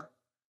governor,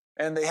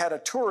 and they had a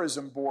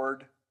tourism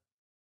board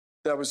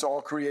that was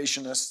all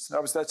creationists.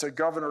 That's a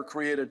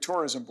governor-created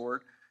tourism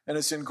board, and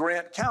it's in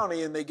Grant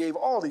County, and they gave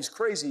all these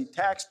crazy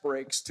tax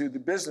breaks to the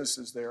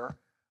businesses there.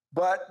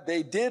 But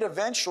they did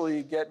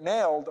eventually get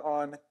nailed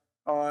on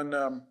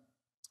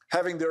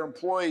having their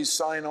employees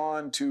sign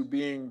on to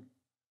being,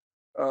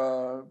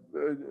 I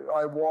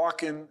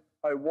walk in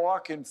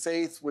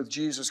faith with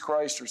Jesus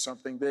Christ or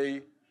something.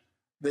 They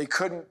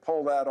couldn't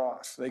pull that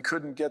off. They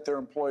couldn't get their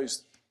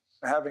employees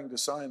having to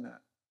sign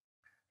that.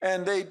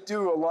 And they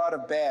do a lot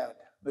of bad.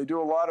 But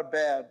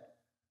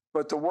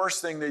the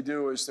worst thing they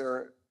do is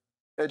their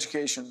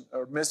education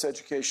or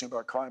miseducation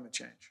about climate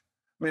change.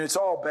 I mean, it's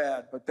all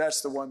bad, but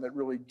that's the one that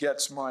really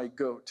gets my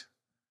goat,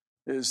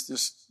 is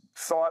this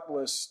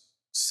thoughtless,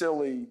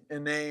 silly,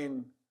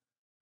 inane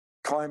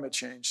climate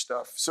change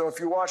stuff. So if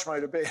you watch my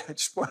debate, I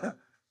just want to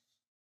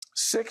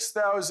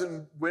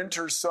 6,000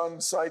 winter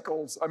summer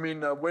cycles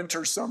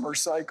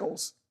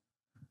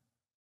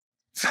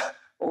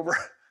over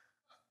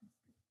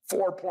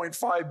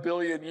 4.5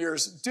 billion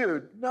years.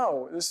 Dude,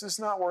 no, this is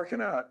not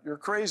working out. You're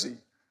crazy.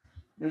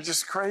 You're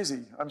just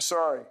crazy. I'm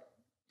sorry.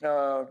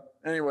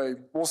 Anyway,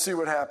 we'll see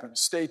what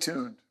happens. Stay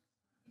tuned.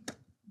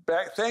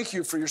 Thank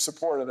you for your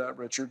support of that,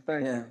 Richard.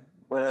 Thank you.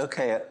 Well,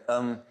 okay.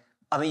 I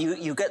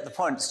mean, you get the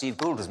point Steve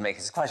Gould was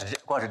making. It's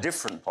quite a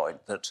different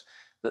point, that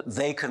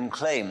they can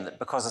claim that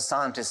because a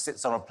scientist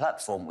sits on a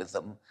platform with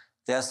them,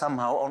 they're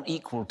somehow on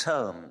equal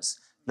terms.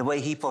 The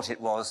way he put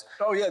it was...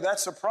 Oh, yeah,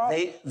 that's a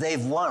problem.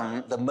 They've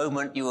won the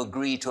moment you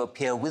agree to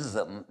appear with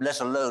them, let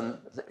alone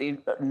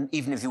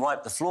even if you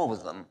wipe the floor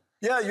with them.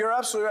 Yeah, you're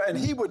absolutely right. And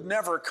he would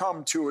never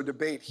come to a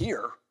debate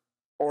here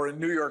or in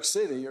New York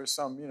City or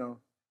some,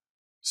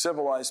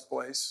 civilized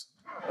place.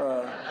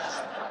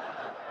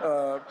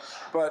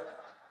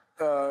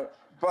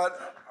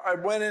 But I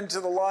went into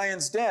the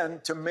lion's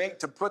den to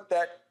put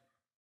that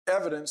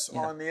evidence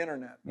on the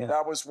internet. Yeah.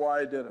 That was why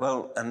I did it.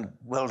 Well, and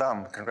well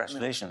done.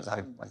 Congratulations. Oh,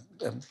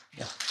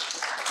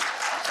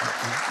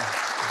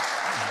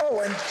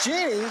 and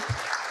Jeannie,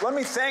 let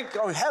me thank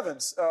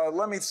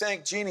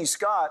Jeannie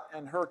Scott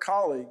and her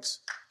colleagues.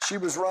 She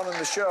was running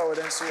the show at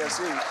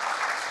NCSE.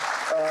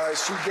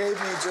 She gave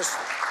me just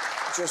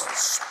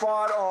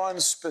spot-on,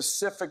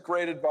 specific,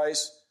 great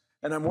advice.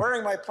 And I'm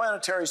wearing my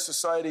Planetary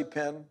Society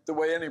pin the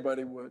way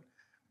anybody would.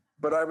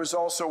 But I was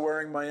also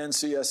wearing my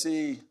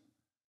NCSE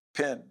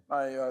PIN,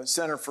 my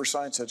Center for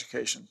Science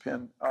Education,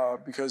 PIN,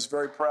 because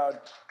very proud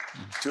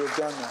to have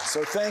done that.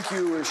 So thank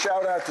you. A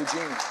shout out to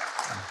Jeannie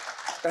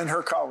and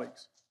her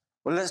colleagues.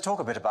 Well, let's talk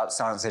a bit about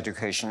science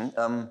education.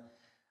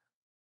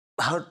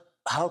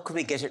 How can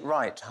we get it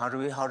right? How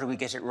do we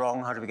get it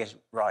wrong? How do we get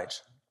it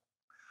right?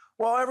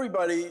 Well,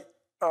 everybody,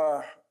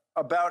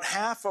 about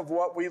half of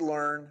what we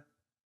learn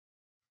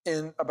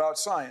about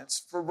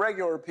science for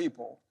regular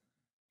people,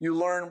 you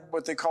learn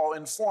what they call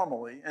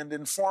informally. And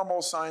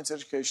informal science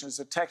education is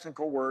a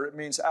technical word. It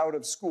means out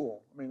of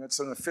school. I mean, it's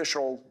an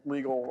official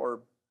legal or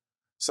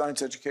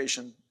science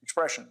education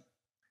expression.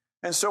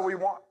 And so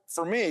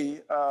for me,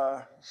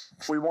 I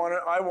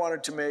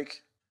wanted to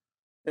make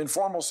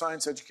informal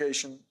science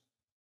education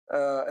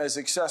as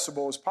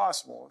accessible as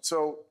possible.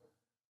 So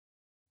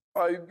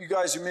you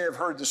guys, you may have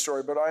heard this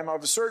story, but I'm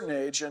of a certain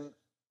age, and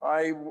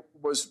I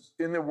was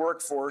in the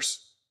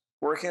workforce,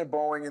 working at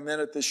Boeing, and then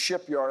at this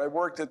shipyard. I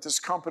worked at this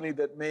company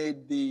that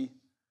made the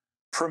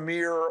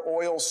premier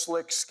oil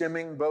slick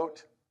skimming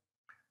boat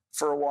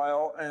for a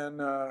while,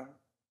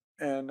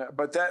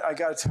 but that, I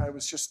got to tell you, it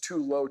was just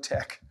too low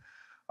tech.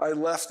 I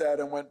left that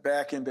and went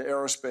back into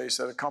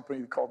aerospace at a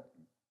company called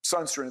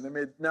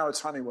Sunstream. Now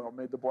it's Honeywell,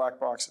 made the black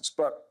boxes.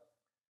 But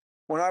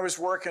when I was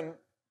working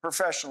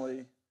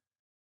professionally,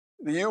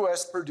 the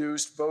U.S.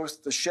 produced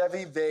both the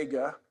Chevy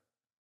Vega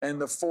and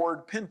the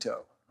Ford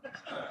Pinto.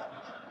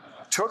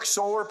 Took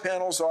solar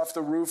panels off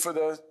the roof of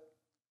the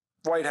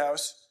White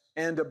House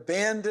and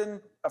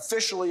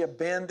officially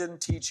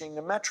abandoned teaching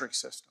the metric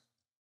system.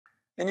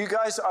 And you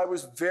guys, I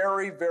was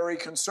very, very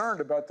concerned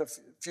about the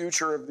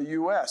future of the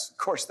U.S. Of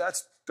course,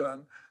 that's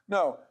done.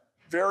 No,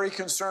 very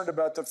concerned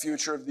about the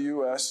future of the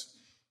U.S.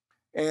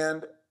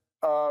 And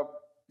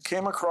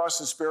came across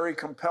this very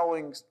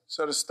compelling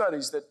set of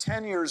studies that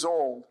 10 years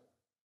old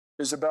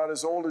is about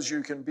as old as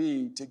you can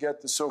be to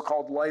get the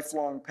so-called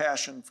lifelong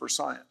passion for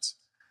science.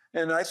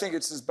 And I think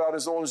it's about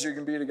as old as you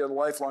can be to get a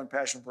lifelong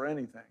passion for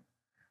anything.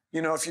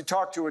 You know, if you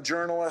talk to a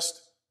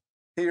journalist,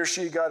 he or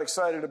she got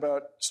excited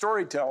about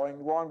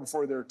storytelling long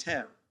before they're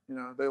 10. You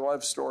know, they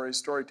love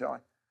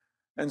storytelling.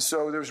 And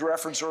so there's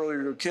reference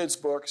earlier to kids'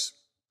 books.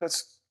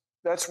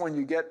 That's when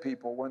you get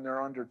people, when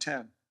they're under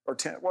 10 or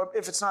 10. Well,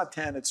 if it's not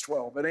 10, it's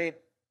 12. It ain't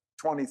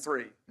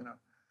 23, you know.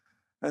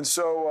 And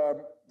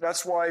so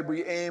that's why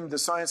we aim the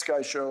Science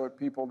Guy show at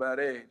people that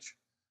age.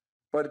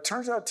 But it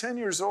turns out 10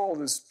 years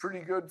old is pretty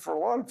good for a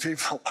lot of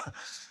people.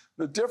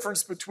 The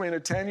difference between a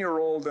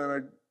 10-year-old and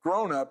a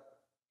grown-up,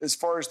 as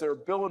far as their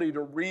ability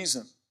to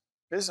reason,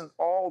 isn't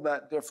all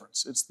that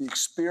difference. It's the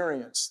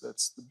experience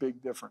that's the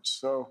big difference.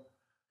 So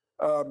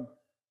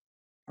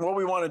what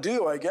we want to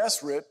do, I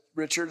guess,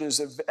 Richard,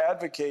 is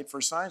advocate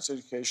for science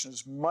education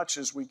as much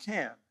as we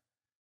can.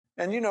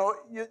 And, you know,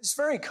 it's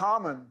very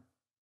common.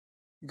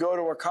 You go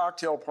to a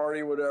cocktail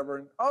party, whatever,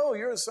 and, oh,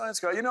 you're a science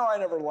guy. You know, I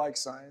never liked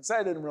science.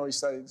 I didn't really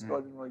study this, but I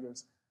didn't really get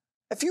it.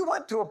 If you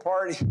went to a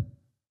party,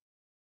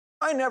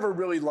 I never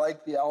really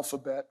liked the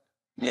alphabet.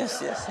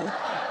 Yes.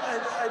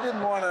 I didn't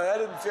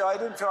feel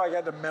like I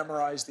had to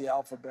memorize the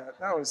alphabet.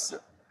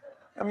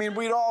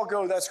 We'd all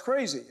go, that's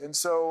crazy. And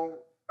so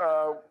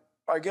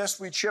I guess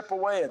we chip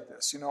away at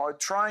this, you know,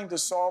 trying to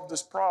solve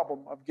this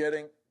problem of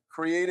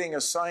creating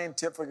a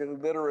scientifically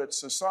literate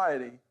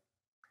society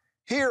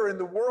here in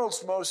the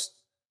world's most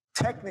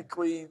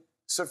technically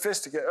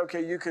sophisticated.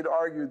 Okay, you could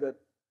argue that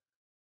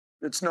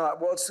it's not.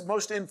 Well, it's the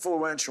most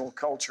influential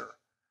culture.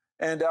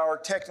 And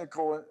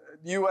the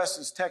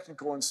U.S.'s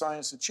technical and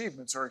science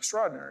achievements are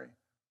extraordinary.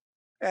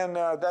 And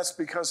that's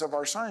because of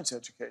our science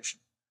education.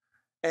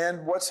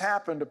 And what's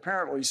happened,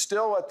 apparently,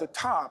 still at the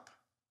top,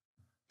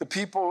 the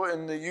people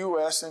in the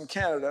U.S. and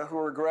Canada who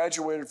are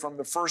graduated from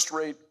the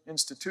first-rate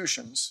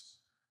institutions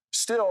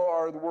still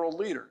are the world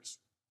leaders.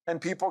 And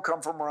people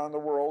come from around the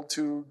world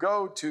to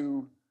go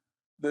to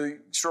the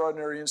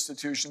extraordinary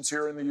institutions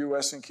here in the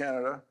U.S. and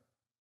Canada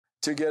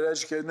to get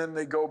educated, and then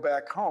they go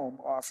back home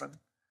often,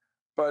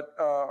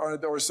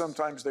 or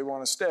sometimes they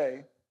want to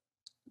stay.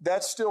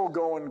 That's still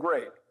going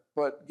great,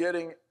 but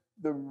getting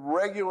the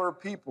regular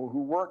people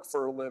who work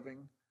for a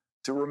living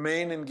to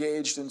remain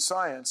engaged in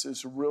science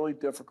is a really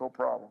difficult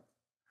problem.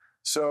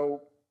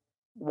 So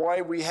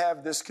why we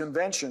have this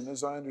convention,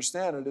 as I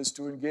understand it, is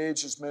to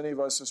engage as many of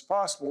us as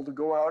possible to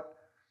go out.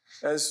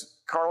 As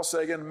Carl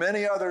Sagan and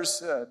many others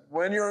said,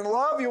 when you're in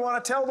love, you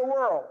want to tell the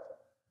world.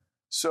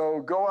 So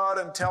go out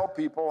and tell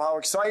people how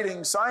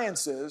exciting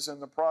science is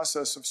and the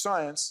process of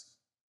science.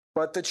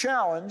 But the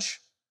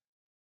challenge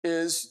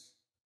is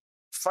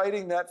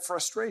fighting that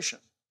frustration.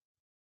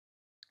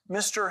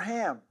 Mr.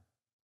 Ham,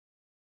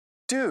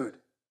 dude,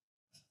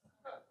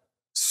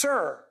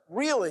 sir,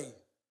 really,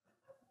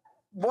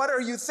 what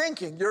are you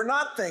thinking? You're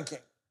not thinking.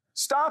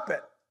 Stop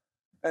it.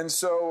 And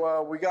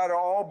so we got to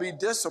all be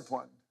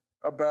disciplined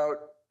about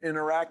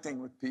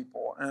interacting with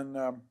people.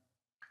 And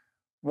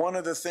one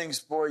of the things,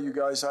 boy, you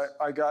guys,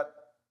 I got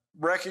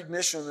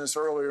recognition of this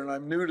earlier, and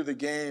I'm new to the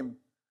game.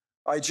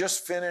 I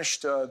just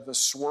finished The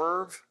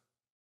Swerve,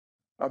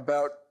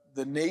 about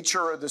the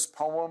nature of this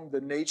poem,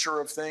 The Nature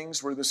of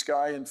Things, where this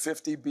guy in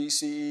 50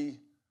 BCE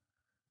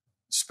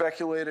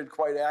speculated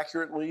quite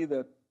accurately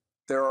that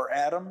there are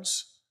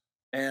atoms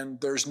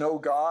and there's no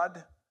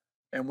God,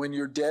 and when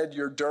you're dead,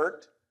 you're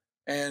dirt.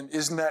 And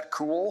isn't that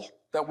cool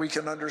that we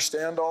can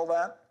understand all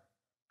that?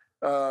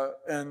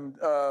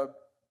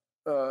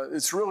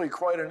 It's really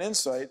quite an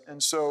insight.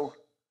 And so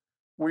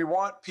we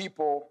want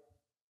people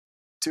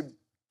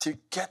to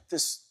get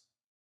this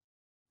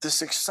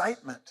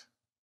excitement.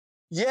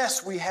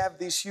 Yes, we have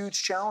these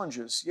huge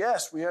challenges.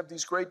 Yes, we have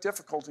these great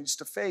difficulties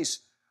to face,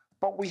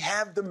 but we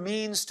have the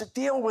means to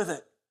deal with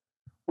it.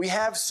 We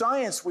have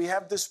science. We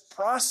have this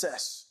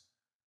process,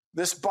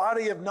 this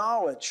body of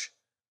knowledge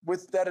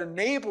that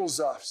enables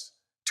us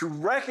to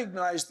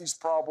recognize these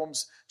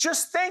problems.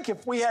 Just think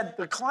if we had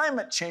the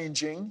climate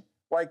changing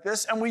like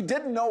this and we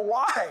didn't know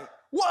why.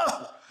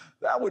 Whoa,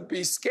 that would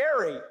be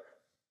scary.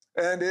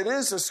 And it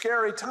is a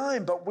scary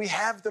time, but we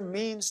have the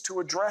means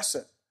to address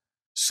it.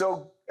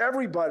 So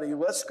everybody,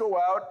 let's go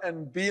out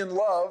and be in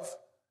love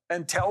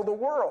and tell the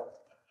world.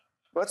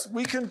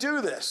 We can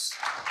do this.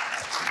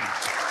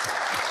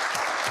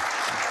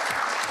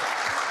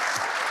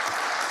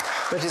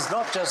 But it's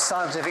not just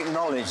scientific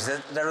knowledge.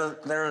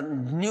 There are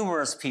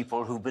numerous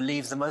people who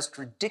believe the most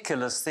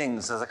ridiculous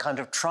things as a kind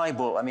of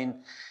tribal. I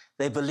mean,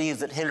 they believe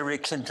that Hillary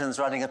Clinton's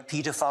running a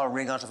pedophile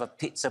ring out of a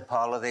pizza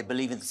parlor. They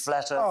believe in the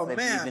flat earth. They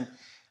believe in...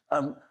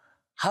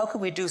 how can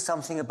we do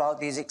something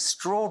about these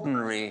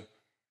extraordinary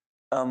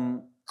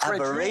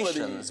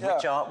aberrations,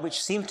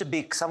 which seem to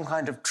be some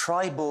kind of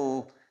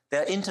tribal...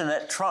 They're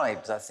internet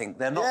tribes, I think.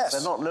 They're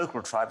not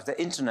local tribes. They're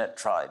internet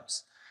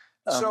tribes.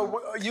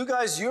 So you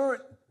guys,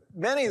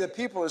 many of the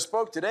people who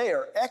spoke today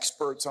are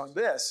experts on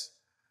this.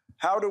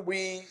 How do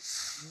we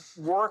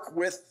work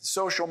with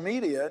social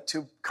media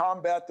to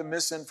combat the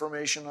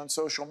misinformation on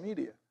social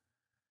media?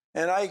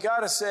 And I got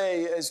to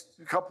say, as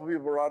a couple of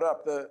people brought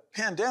up, the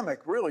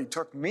pandemic really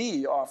took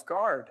me off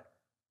guard.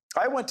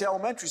 I went to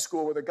elementary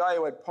school with a guy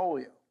who had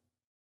polio.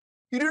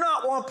 You do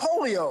not want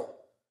polio,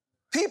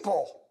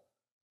 people.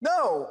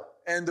 No.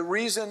 And the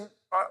reason,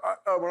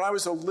 when I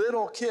was a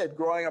little kid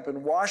growing up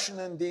in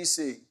Washington,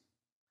 D.C.,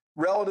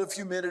 relative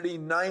humidity,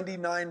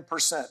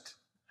 99%.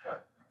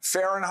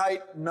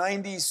 Fahrenheit,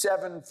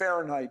 97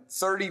 Fahrenheit,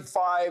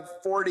 35,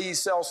 40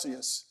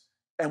 Celsius.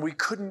 And we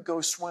couldn't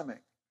go swimming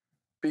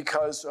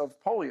because of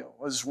polio,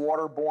 this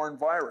waterborne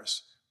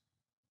virus.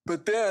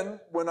 But then,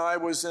 when I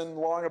was in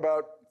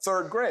about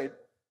third grade,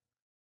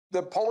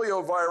 the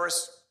polio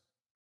virus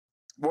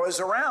was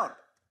around.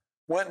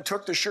 Went and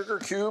took the sugar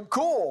cube.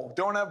 Cool,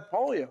 don't have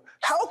polio.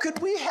 How could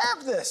we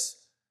have this?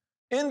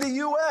 In the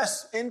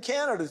U.S., in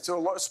Canada,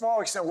 to a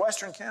small extent,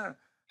 Western Canada,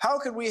 how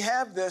could we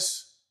have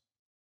this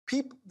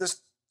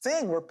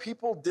thing where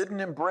people didn't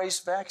embrace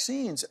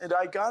vaccines? And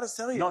I got to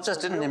tell you... Not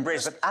just didn't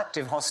embrace, but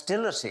active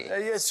hostility.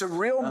 It's a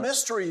real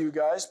mystery, you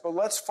guys, but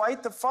let's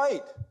fight the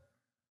fight.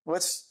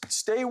 Let's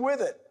stay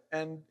with it.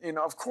 And,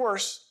 of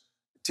course,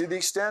 to the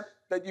extent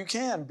that you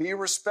can, be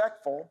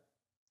respectful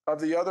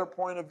of the other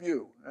point of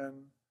view.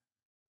 And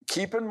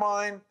keep in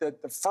mind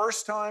that the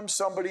first time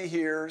somebody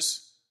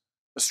hears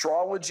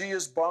astrology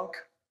is bunk,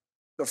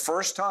 the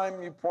first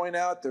time you point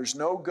out there's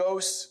no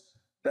ghosts,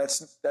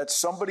 that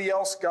somebody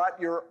else got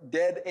your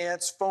dead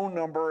aunt's phone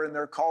number and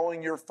they're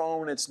calling your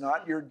phone, it's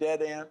not your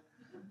dead aunt.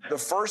 The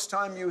first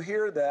time you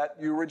hear that,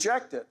 you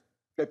reject it.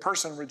 A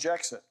person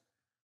rejects it.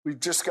 We've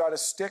just got to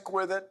stick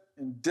with it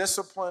in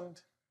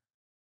disciplined,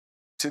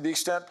 to the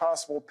extent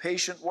possible,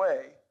 patient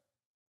way.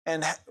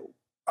 And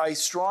I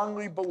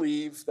strongly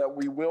believe that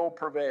we will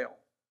prevail,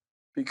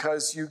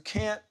 because you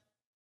can't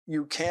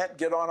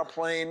get on a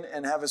plane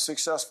and have a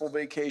successful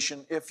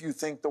vacation if you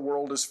think the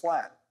world is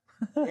flat.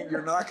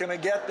 You're not going to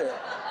get there.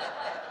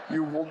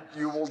 You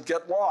will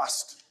get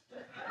lost.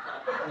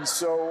 And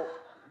so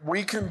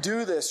we can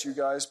do this, you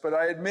guys, but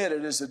I admit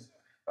it is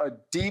a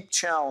deep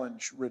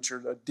challenge,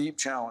 Richard, a deep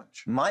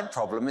challenge. My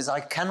problem is I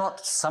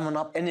cannot summon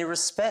up any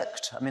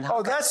respect. I mean,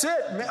 that's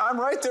it. I'm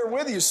right there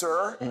with you,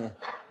 sir. Mm.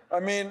 I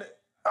mean,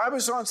 I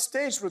was on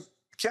stage with,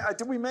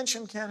 did we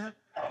mention Ken?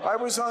 I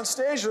was on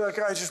stage with that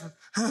guy just,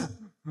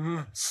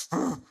 and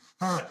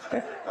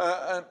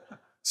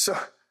so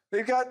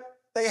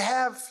they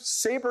have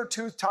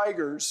saber-toothed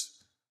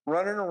tigers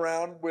running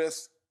around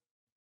with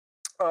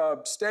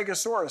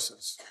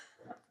stegosauruses.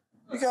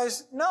 You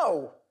guys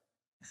know.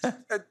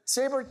 A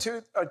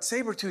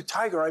saber-toothed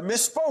tiger. I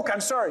misspoke.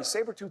 I'm sorry.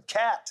 Saber-toothed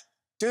cat.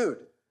 Dude,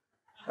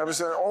 that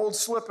was an old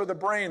slip of the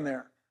brain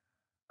there.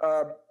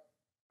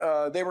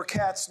 They were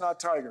cats, not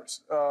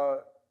tigers.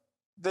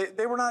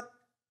 They were not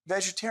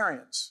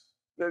vegetarians.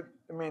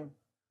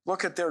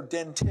 Look at their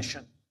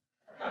dentition.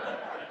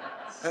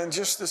 And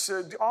just this,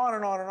 on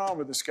and on and on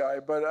with this guy.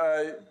 But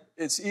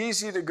it's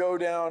easy to go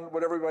down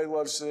what everybody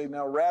loves to say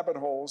now, rabbit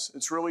holes.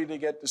 It's really to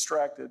get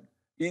distracted.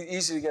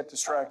 Easy to get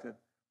distracted.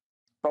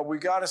 But we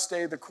got to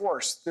stay the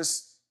course.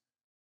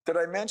 Did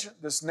I mention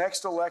this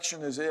next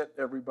election is it,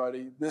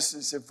 everybody? This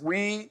is, if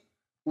we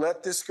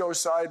let this go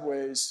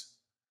sideways,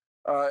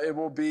 it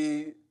will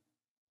be,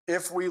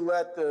 if we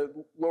let the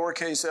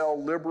lowercase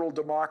l liberal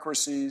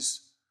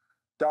democracies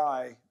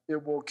die,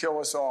 it will kill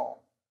us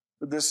all.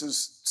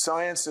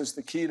 Science is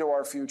the key to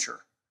our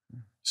future.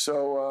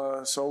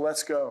 So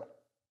let's go.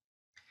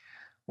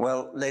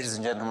 Well, ladies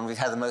and gentlemen, we've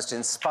had the most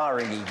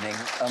inspiring evening.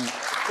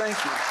 Thank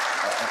you.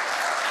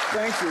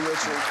 Thank you,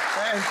 Richard.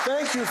 And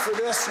thank you for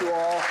this, you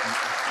all.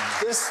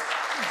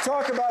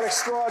 Talk about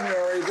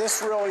extraordinary.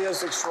 This really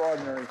is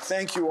extraordinary.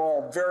 Thank you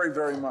all very,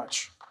 very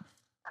much.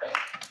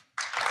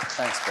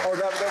 Thanks, Bill. Oh,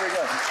 there we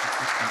go.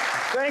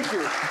 Thank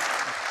you.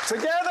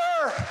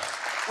 Together,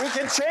 we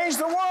can change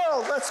the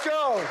world. Let's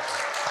go.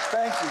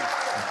 Thank you.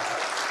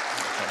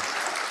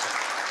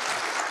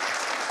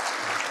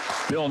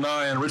 Bill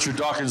Nye and Richard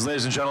Dawkins,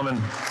 ladies and gentlemen.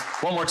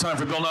 One more time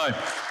for Bill Nye.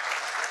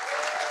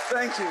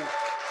 Thank you.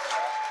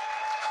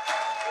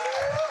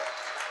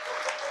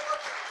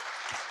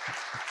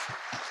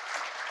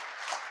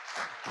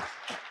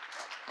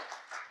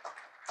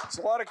 There's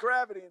a lot of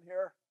gravity in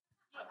here.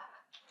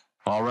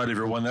 All right,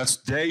 everyone, that's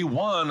day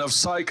one of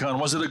CSICON.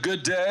 Was it a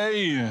good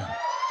day?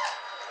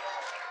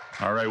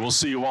 All right, we'll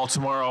see you all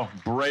tomorrow,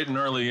 bright and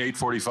early,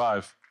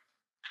 8:45.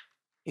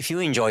 If you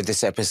enjoyed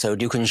this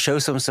episode, you can show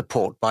some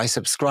support by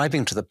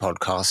subscribing to the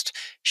podcast,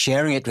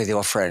 sharing it with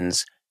your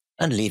friends,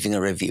 and leaving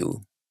a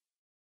review.